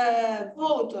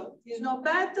 Vote is not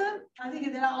bad. I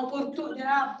think there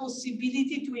are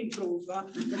possibility to improve.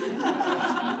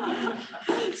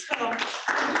 So.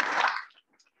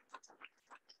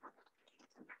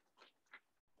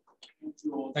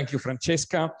 Thank you,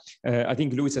 Francesca. I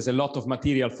think Lewis has a lot of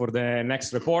material for the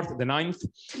next report, the 9th.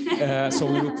 So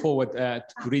we look forward to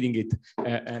reading it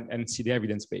and see the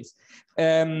evidence base.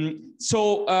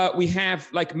 So we have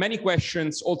like many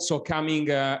questions also coming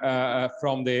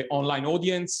from the online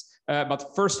audience.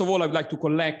 But first of all, I'd like to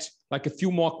collect like a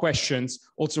few more questions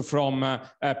also from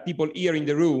people here in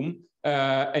the room,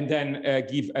 and then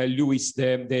give Lewis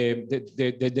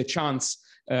the chance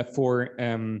for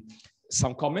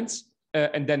some comments.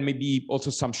 And then maybe also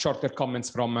some shorter comments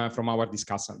from our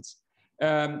discussants.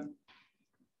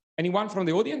 Anyone from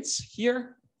the audience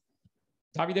here?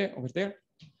 Davide, over there.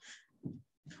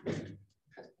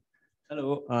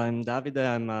 Hello, I'm Davide.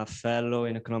 I'm a fellow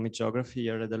in economic geography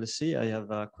here at LSE. I have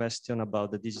a question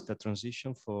about the digital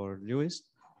transition for Lewis.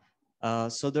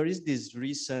 So there is this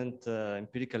recent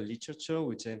empirical literature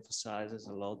which emphasizes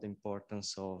a lot the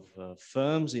importance of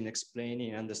firms in explaining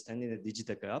and understanding the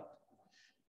digital gap.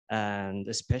 And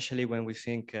especially when we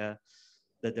think that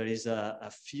there is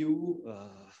a few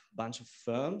bunch of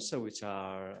firms which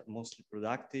are mostly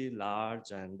productive,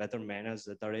 large, and better managed,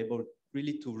 that are able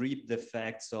really to reap the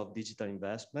effects of digital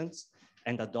investments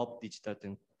and adopt digital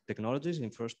technologies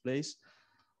in first place.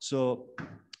 So,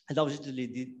 and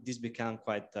obviously this become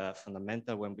quite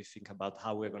fundamental when we think about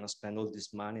how we're going to spend all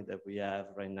this money that we have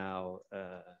right now,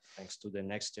 thanks to the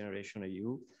Next Generation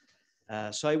EU.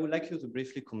 So I would like you to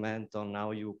briefly comment on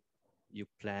how you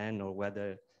plan or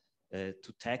whether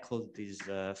to tackle this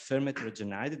firm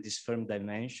heterogeneity, this firm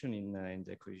dimension in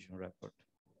the Cohesion Report.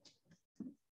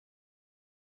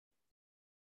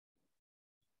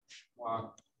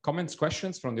 Comments,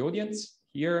 questions from the audience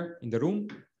here in the room?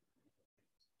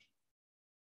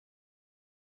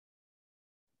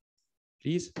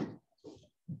 Please.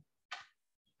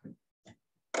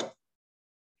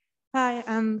 Hi,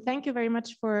 thank you very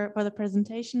much for the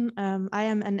presentation. I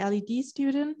am an LED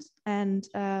student, and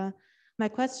my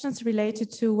question is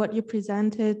related to what you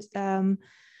presented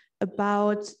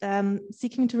about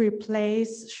seeking to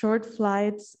replace short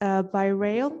flights by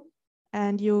rail.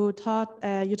 And you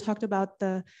talked about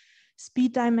the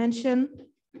speed dimension.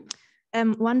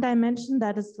 One dimension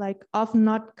that is like often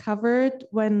not covered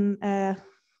when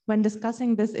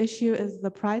discussing this issue is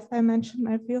the price dimension,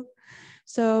 I feel.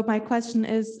 So my question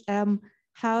is,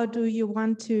 how do you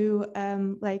want to,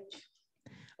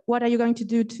 what are you going to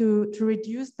do to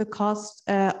reduce the cost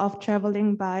of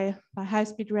traveling by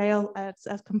high-speed rail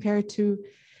as compared to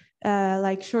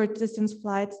like short distance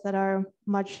flights that are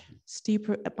much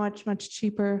steeper, much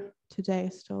cheaper today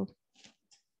still?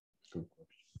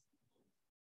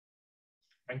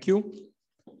 Thank you.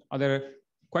 Other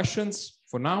questions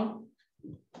for now?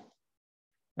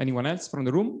 Anyone else from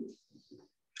the room?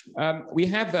 We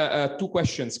have two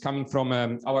questions coming from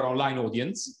our online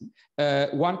audience.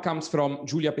 One comes from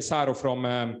Giulia Pesaro from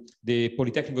the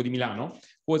Politecnico di Milano,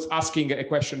 who was asking a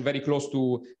question very close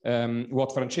to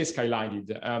what Francesca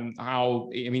highlighted. How,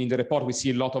 I mean, in the report we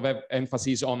see a lot of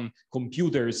emphasis on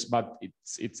computers, but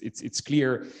it's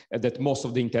clear that most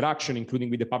of the interaction,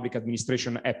 including with the public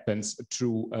administration, happens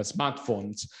through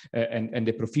smartphones and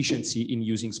the proficiency in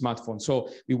using smartphones. So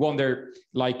we wonder,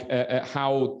 like,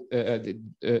 how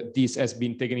this has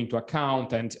been taken into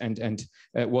account, and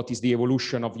what is the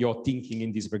evolution of your thinking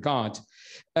in this regard.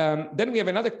 Then we have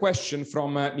another question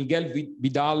from Miguel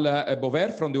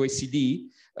Vidal-Bover from the OECD,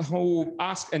 who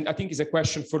asked, and I think is a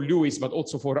question for Lewis, but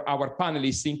also for our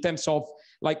panelists, in terms of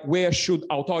like where should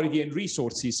authority and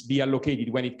resources be allocated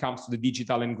when it comes to the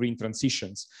digital and green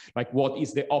transitions? Like what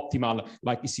is the optimal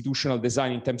like institutional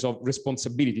design in terms of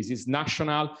responsibilities? Is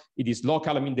national, it is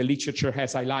local. I mean, the literature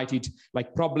has highlighted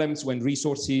like problems when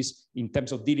resources in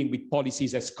terms of dealing with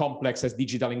policies as complex as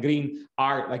digital and green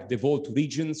are like devolved to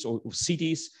regions or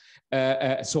cities.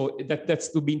 So that's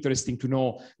to be interesting to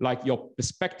know like your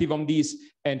perspective on this.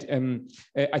 And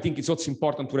I think it's also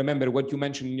important to remember what you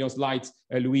mentioned in your slides,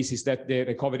 Luis, is that the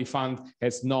recovery fund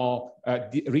has no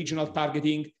regional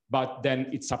targeting, but then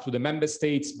it's up to the member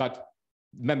states. But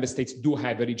member states do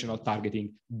have a regional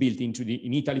targeting built into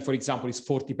in Italy, for example, is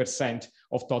 40%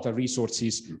 of total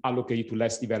resources allocated to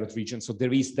less developed regions. So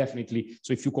there is definitely,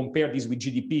 so if you compare this with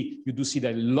GDP, you do see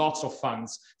that lots of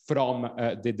funds from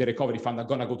the recovery fund are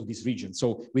gonna go to this region.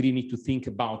 So we really need to think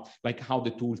about like how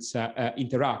the tools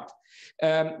interact.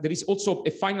 There is also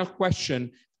a final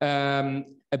question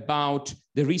about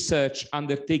the research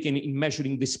undertaken in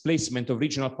measuring displacement of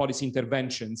regional policy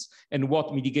interventions and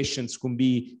what mitigations can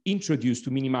be introduced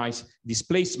to minimize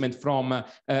displacement, from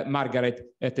Margaret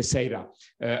Teixeira,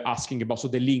 asking about so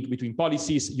the link between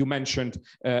policies. You mentioned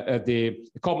the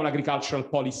common agricultural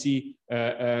policy,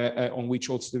 on which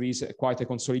also there is quite a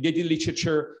consolidated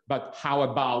literature, but how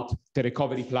about the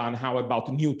recovery plan? How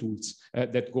about new tools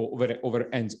that go over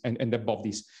and above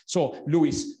this? So,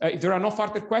 Luis, if there are no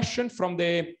further questions from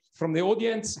the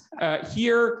audience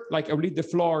here, like I'll leave the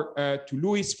floor to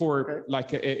Luis for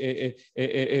like a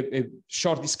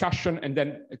short discussion, and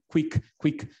then a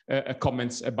quick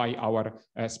comments by our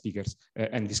speakers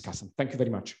and discussants. Thank you very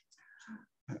much.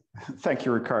 Thank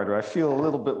you, Ricardo. I feel a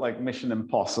little bit like Mission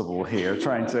Impossible here,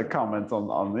 trying to comment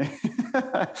on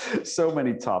the so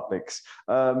many topics.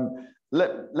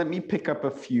 Let me pick up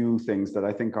a few things that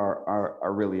I think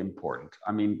are really important.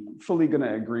 I mean, fully going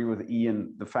to agree with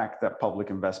Ian. The fact that public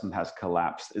investment has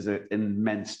collapsed is an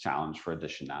immense challenge for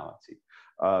additionality.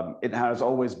 It has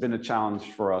always been a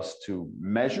challenge for us to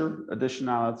measure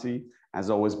additionality, has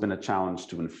always been a challenge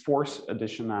to enforce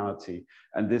additionality,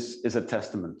 and this is a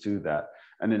testament to that.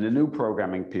 And in the new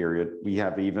programming period, we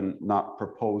have even not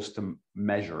proposed to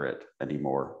measure it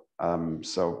anymore.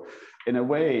 So in a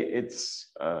way,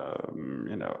 it's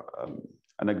an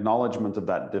acknowledgement of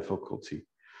that difficulty.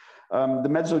 The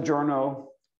Mezzogiorno,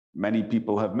 many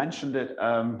people have mentioned it,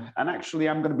 and actually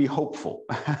I'm going to be hopeful,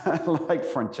 like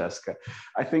Francesca.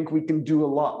 I think we can do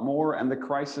a lot more, and the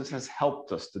crisis has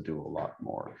helped us to do a lot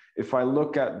more. If I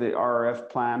look at the RRF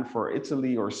plan for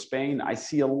Italy or Spain, I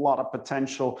see a lot of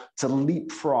potential to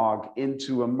leapfrog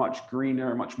into a much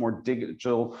greener, much more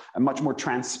digital, a much more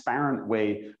transparent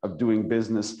way of doing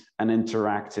business and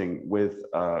interacting with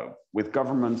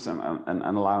governments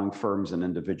and allowing firms and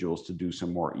individuals to do so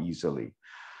more easily.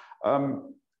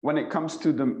 When it comes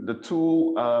to the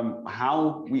tool,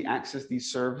 how we access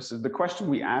these services, the question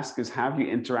we ask is, have you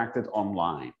interacted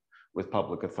online? with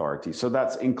public authority. So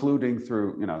that's including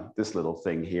through, you know, this little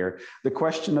thing here. The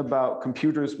question about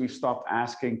computers, we've stopped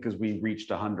asking because we reached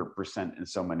 100% in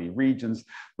so many regions,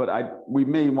 but we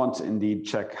may want to indeed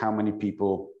check how many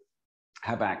people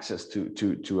have access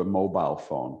to a mobile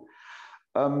phone.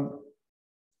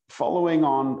 Following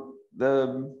on,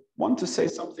 want to say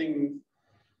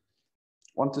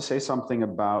something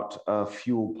about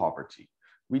fuel poverty.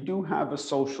 We do have a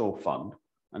social fund,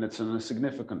 and it's a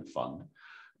significant fund.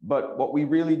 But what we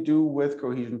really do with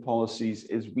cohesion policies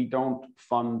is we don't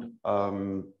fund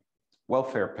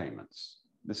welfare payments.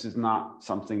 This is not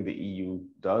something the EU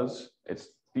does. It's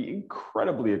be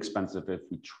incredibly expensive if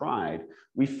we tried.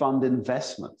 We fund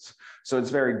investments. So it's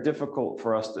very difficult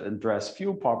for us to address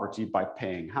fuel poverty by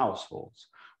paying households.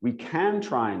 We can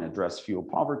try and address fuel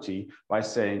poverty by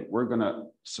saying we're going to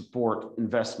support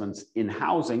investments in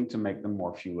housing to make them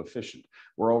more fuel efficient.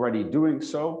 We're already doing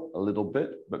so a little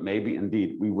bit, but maybe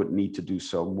indeed we would need to do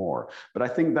so more. But I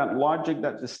think that logic,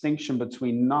 that distinction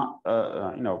between not,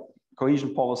 you know,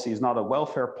 cohesion policy is not a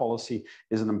welfare policy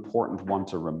is an important one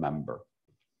to remember.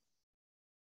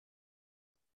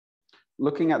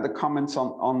 Looking at the comments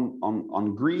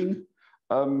on green,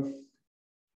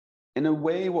 in a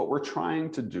way, what we're trying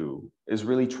to do is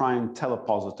really try and tell a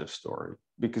positive story,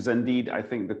 because indeed, I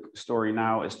think the story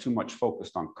now is too much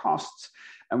focused on costs,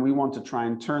 and we want to try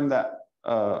and turn that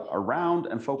around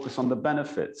and focus on the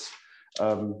benefits.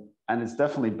 And it's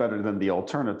definitely better than the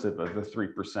alternative of the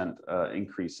 3%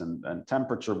 increase in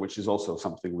temperature, which is also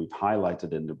something we've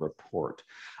highlighted in the report.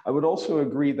 I would also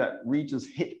agree that regions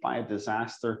hit by a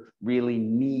disaster really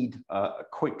need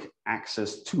quick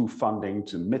access to funding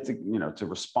to mitigate, you know, to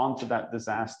respond to that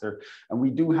disaster. And we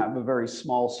do have a very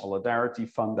small solidarity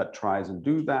fund that tries and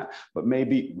do that, but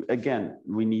maybe again,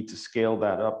 we need to scale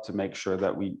that up to make sure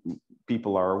that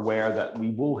people are aware that we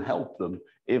will help them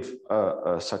if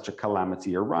such a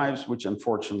calamity arrives, which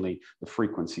unfortunately the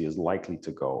frequency is likely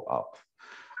to go up.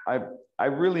 I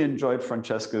really enjoyed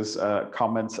Francesca's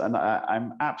comments, and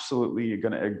I'm absolutely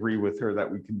going to agree with her that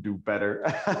we can do better.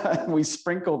 We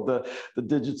sprinkled the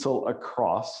digital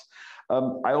across.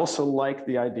 I also like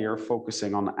the idea of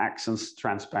focusing on access,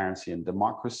 transparency, and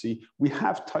democracy. We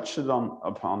have touched it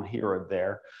upon here or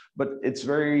there, but it's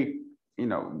very, you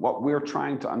know, what we're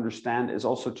trying to understand is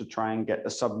also to try and get a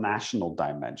subnational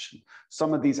dimension.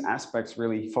 Some of these aspects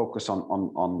really focus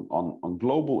on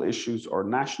global issues or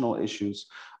national issues.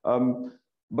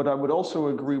 But I would also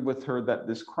agree with her that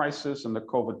this crisis and the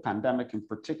COVID pandemic in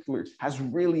particular has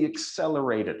really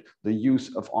accelerated the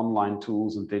use of online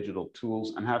tools and digital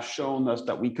tools and have shown us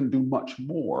that we can do much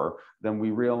more than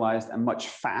we realized and much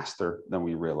faster than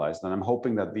we realized. And I'm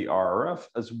hoping that the RRF,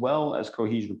 as well as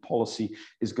cohesion policy,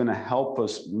 is going to help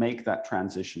us make that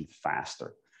transition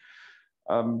faster.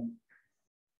 On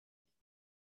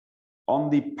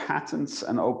the patents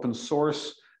and open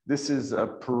source, this is a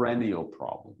perennial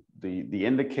problem. The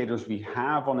indicators we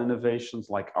have on innovations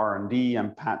like R&D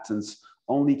and patents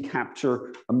only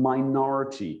capture a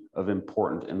minority of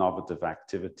important innovative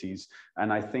activities.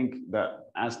 And I think that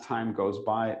as time goes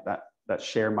by, that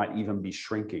share might even be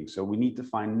shrinking. So we need to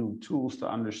find new tools to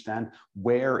understand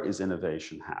where is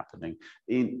innovation happening,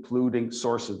 including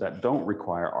sources that don't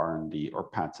require R&D or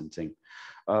patenting,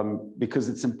 because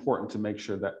it's important to make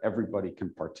sure that everybody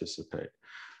can participate.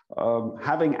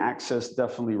 Having access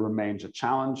definitely remains a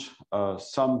challenge.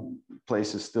 Some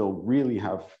places still really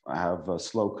have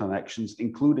slow connections,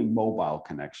 including mobile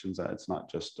connections. It's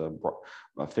not just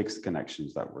fixed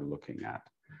connections that we're looking at.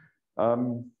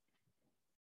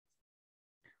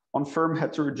 On firm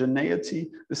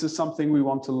heterogeneity, this is something we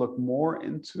want to look more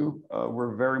into.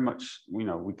 We're very much, you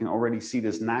know, we can already see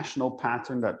this national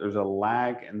pattern that there's a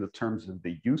lag in the terms of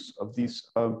the use of these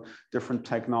different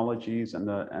technologies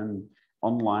and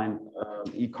online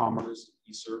e-commerce,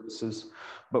 e-services,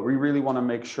 but we really want to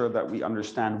make sure that we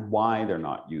understand why they're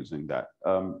not using that.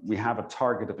 We have a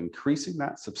target of increasing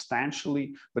that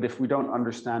substantially, but if we don't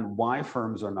understand why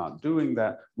firms are not doing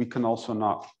that, we can also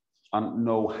not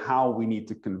know how we need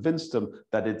to convince them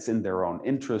that it's in their own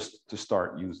interest to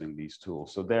start using these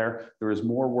tools. So there is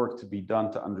more work to be done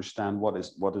to understand what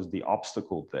is the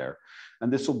obstacle there.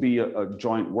 And this will be a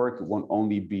joint work. It won't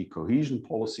only be cohesion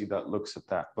policy that looks at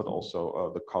that, but also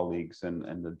the colleagues and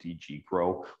the DG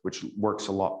GROW, which works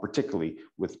a lot, particularly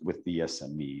with the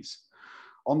SMEs.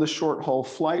 On the short haul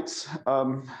flights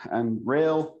and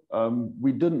rail,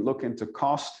 we didn't look into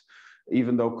cost.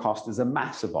 even though cost is a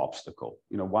massive obstacle.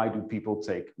 You know, why do people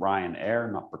take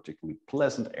Ryanair, not particularly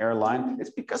pleasant airline? It's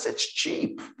because it's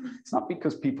cheap. It's not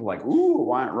because people like, ooh,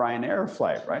 why Ryanair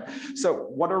flight, right? So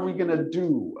what are we gonna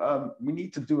do? We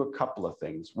need to do a couple of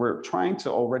things. We're trying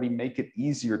to already make it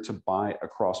easier to buy a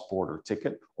cross-border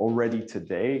ticket. Already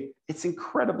today, it's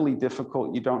incredibly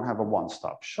difficult. You don't have a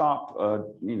one-stop shop.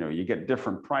 You know, you get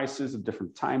different prices at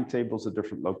different timetables at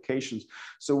different locations.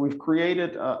 So we've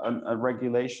created a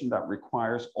regulation that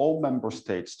requires all member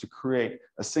states to create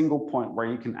a single point where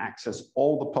you can access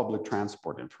all the public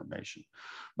transport information.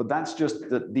 But that's just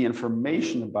the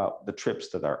information about the trips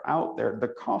that are out there. The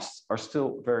costs are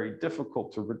still very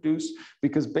difficult to reduce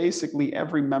because basically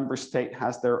every member state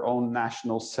has their own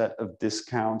national set of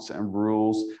discounts and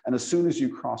rules. And as soon as you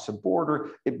cross a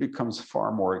border, it becomes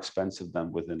far more expensive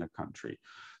than within a country.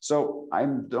 So I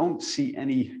don't see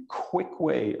any quick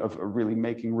way of really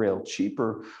making rail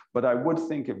cheaper, but I would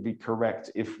think it'd be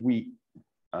correct if we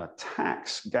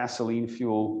tax gasoline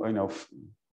fuel, you know,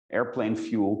 airplane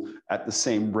fuel at the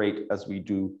same rate as we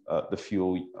do the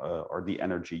fuel or the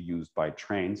energy used by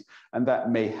trains, and that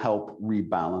may help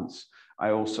rebalance. I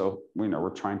also, you know,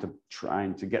 we're trying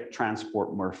to get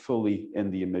transport more fully in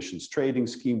the emissions trading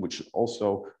scheme, which should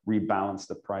also rebalance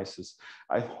the prices.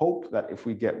 I hope that if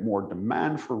we get more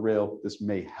demand for rail, this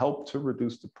may help to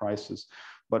reduce the prices,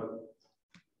 but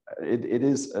it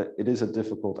is a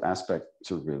difficult aspect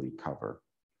to really cover.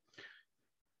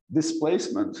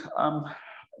 Displacement.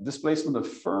 Displacement of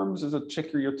firms is a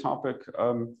trickier topic.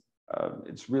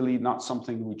 It's really not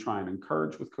something we try and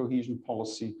encourage with cohesion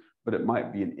policy, but it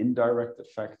might be an indirect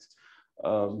effect.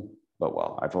 But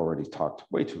well, I've already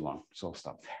talked way too long, so I'll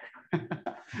stop there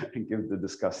and give the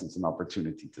discussants an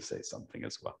opportunity to say something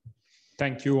as well.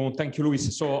 Thank you,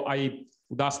 Lewis. So I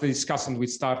would ask the discussant, we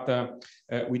start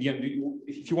with Ian.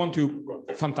 If you want to,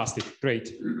 fantastic,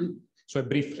 great. So a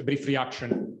brief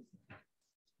reaction.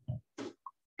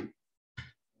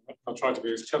 I'll try to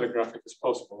be as telegraphic as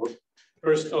possible.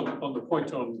 First, on the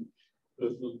point on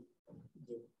the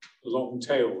long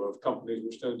tail of companies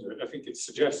which don't do it, I think it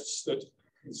suggests that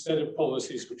instead of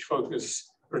policies which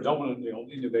focus predominantly on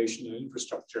innovation and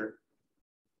infrastructure,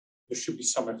 there should be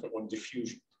some effort on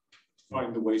diffusion, to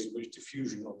find the ways in which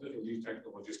diffusion of the new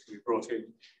technologies can be brought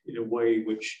in a way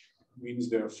which means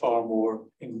they're far more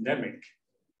endemic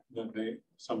than they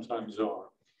sometimes are.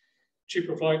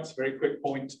 Cheaper flights, very quick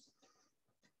point.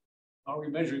 Are we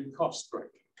measuring cost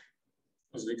correctly?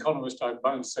 As an economist, I'm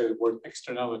bound to say the word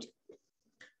externality.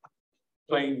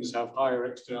 Planes have higher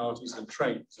externalities than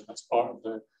trains, and that's part of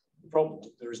the problem.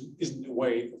 There isn't a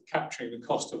way of capturing the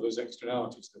cost of those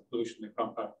externalities, the pollution they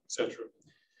pump out, etc.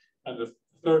 And the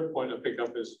third point I pick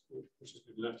up is, which has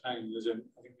been left hanging, is in,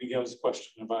 I think, Miguel's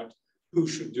question about who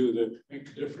should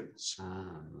make the difference.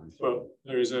 Well,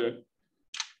 there is a,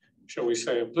 shall we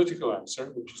say, a political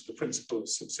answer, which is the principle of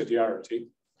subsidiarity.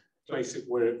 Place it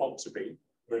where it ought to be,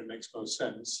 where it makes most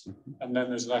sense. And then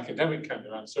there's an academic kind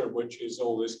of answer, which is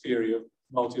all this theory of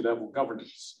multi-level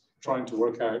governance, trying to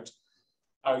work out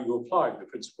how you apply the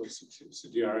principle of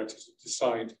subsidiarity to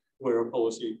decide where a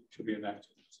policy should be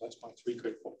enacted. So that's my 3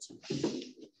 quick points.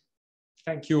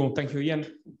 Thank you, Ian.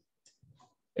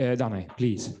 Dana,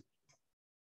 please.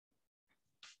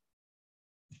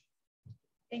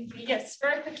 Thank you. Yes,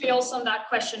 very quickly also on that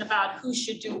question about who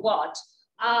should do what.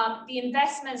 The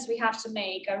investments we have to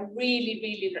make are really,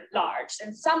 really large.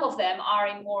 And some of them are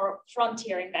in more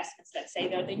frontier investments, let's say.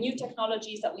 They're the new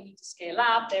technologies that we need to scale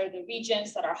up. They're the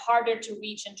regions that are harder to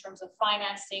reach in terms of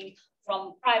financing,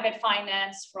 from private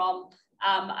finance, from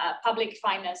public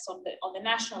finance on the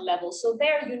national level. So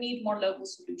there you need more local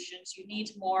solutions. You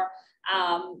need more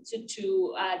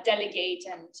to delegate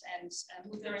and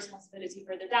move the responsibility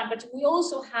further down. But we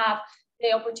also have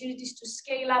the opportunities to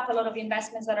scale up a lot of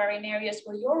investments that are in areas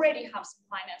where you already have some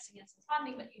financing and some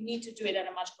funding, but you need to do it at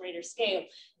a much greater scale.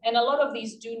 And a lot of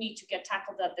these do need to get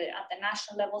tackled at the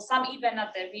national level, some even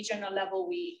at the regional level.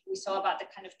 We saw about the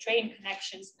kind of train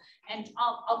connections. And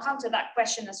I'll come to that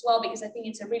question as well, because I think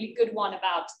it's a really good one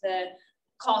about the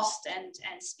cost and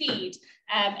speed.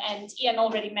 And Ian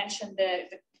already mentioned the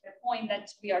point that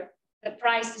the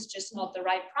price is just not the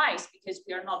right price, because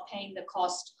we are not paying the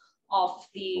cost of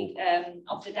the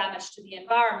damage to the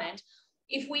environment.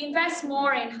 If we invest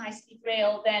more in high-speed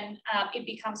rail, then it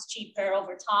becomes cheaper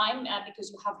over time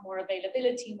because you have more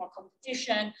availability, more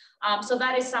competition. So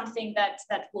that is something that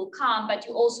will come, but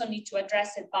you also need to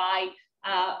address it by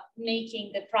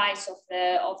making the price of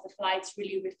the flights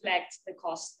really reflect the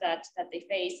costs that they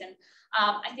face. And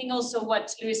I think also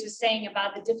what Lewis was saying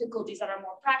about the difficulties that are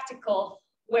more practical,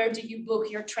 where do you book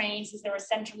your trains? Is there a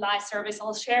centralized service?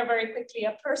 I'll share very quickly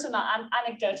a personal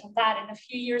anecdote on that. And a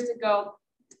few years ago,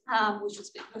 which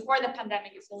was before the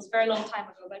pandemic, it feels a very long time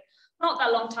ago, but not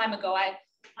that long time ago,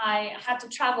 I had to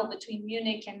travel between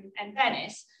Munich and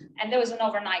Venice, and there was an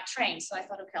overnight train. So I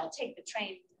thought, okay, I'll take the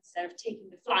train instead of taking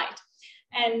the flight.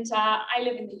 And I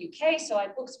live in the UK, so I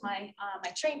booked my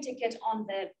train ticket on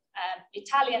the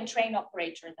Italian train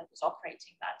operator that was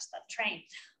operating that train.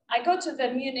 I go to the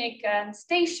Munich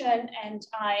station and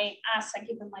I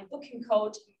give them my booking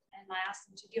code and I ask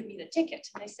them to give me the ticket.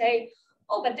 And they say,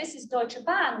 oh, but this is Deutsche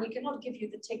Bahn. We cannot give you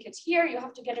the ticket here. You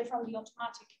have to get it from the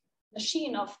automatic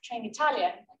machine of Train Italia.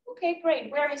 I'm like, okay, great.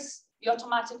 Where is the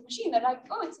automatic machine? They're like,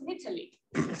 oh, it's in Italy.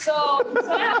 So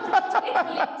I have to go to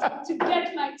Italy to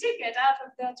get my ticket out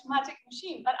of the automatic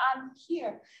machine, but I'm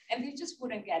here and they just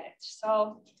wouldn't get it.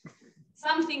 So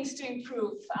some things to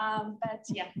improve, but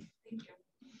yeah, thank you.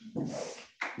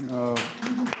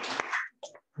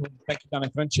 Thank you,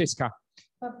 Dana. Francesca.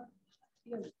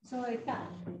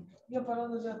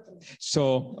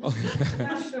 So,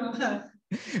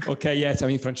 okay, yes, I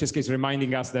mean, Francesca is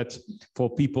reminding us that for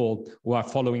people who are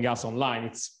following us online,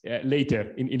 it's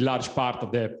later in large part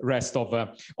of the rest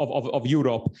of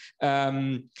Europe.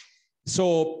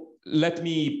 So let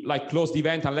me close the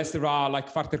event unless there are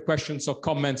further questions or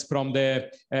comments from the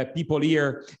people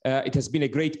here. It has been a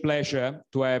great pleasure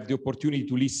to have the opportunity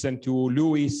to listen to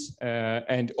Lewis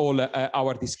and all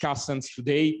our discussants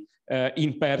today.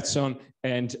 In person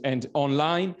and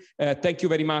online. Thank you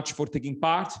very much for taking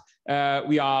part.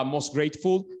 We are most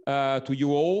grateful to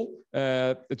you all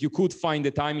that you could find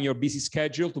the time in your busy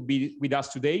schedule to be with us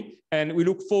today. And we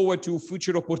look forward to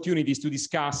future opportunities to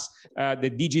discuss the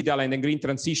digital and the green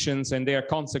transitions and their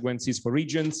consequences for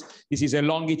regions. This is a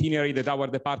long itinerary that our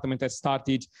department has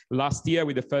started last year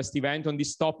with the first event on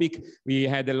this topic. We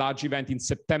had a large event in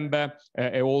September,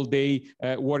 a all-day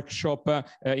workshop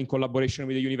in collaboration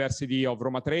with the University of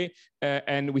Roma Tre,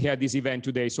 and we had this event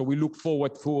today. So we look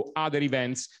forward to other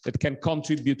events that can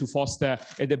contribute to foster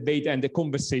a debate and a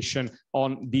conversation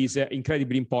on these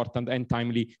incredibly important and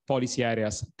timely policy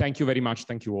areas. Thank you very much.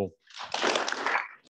 Thank you all.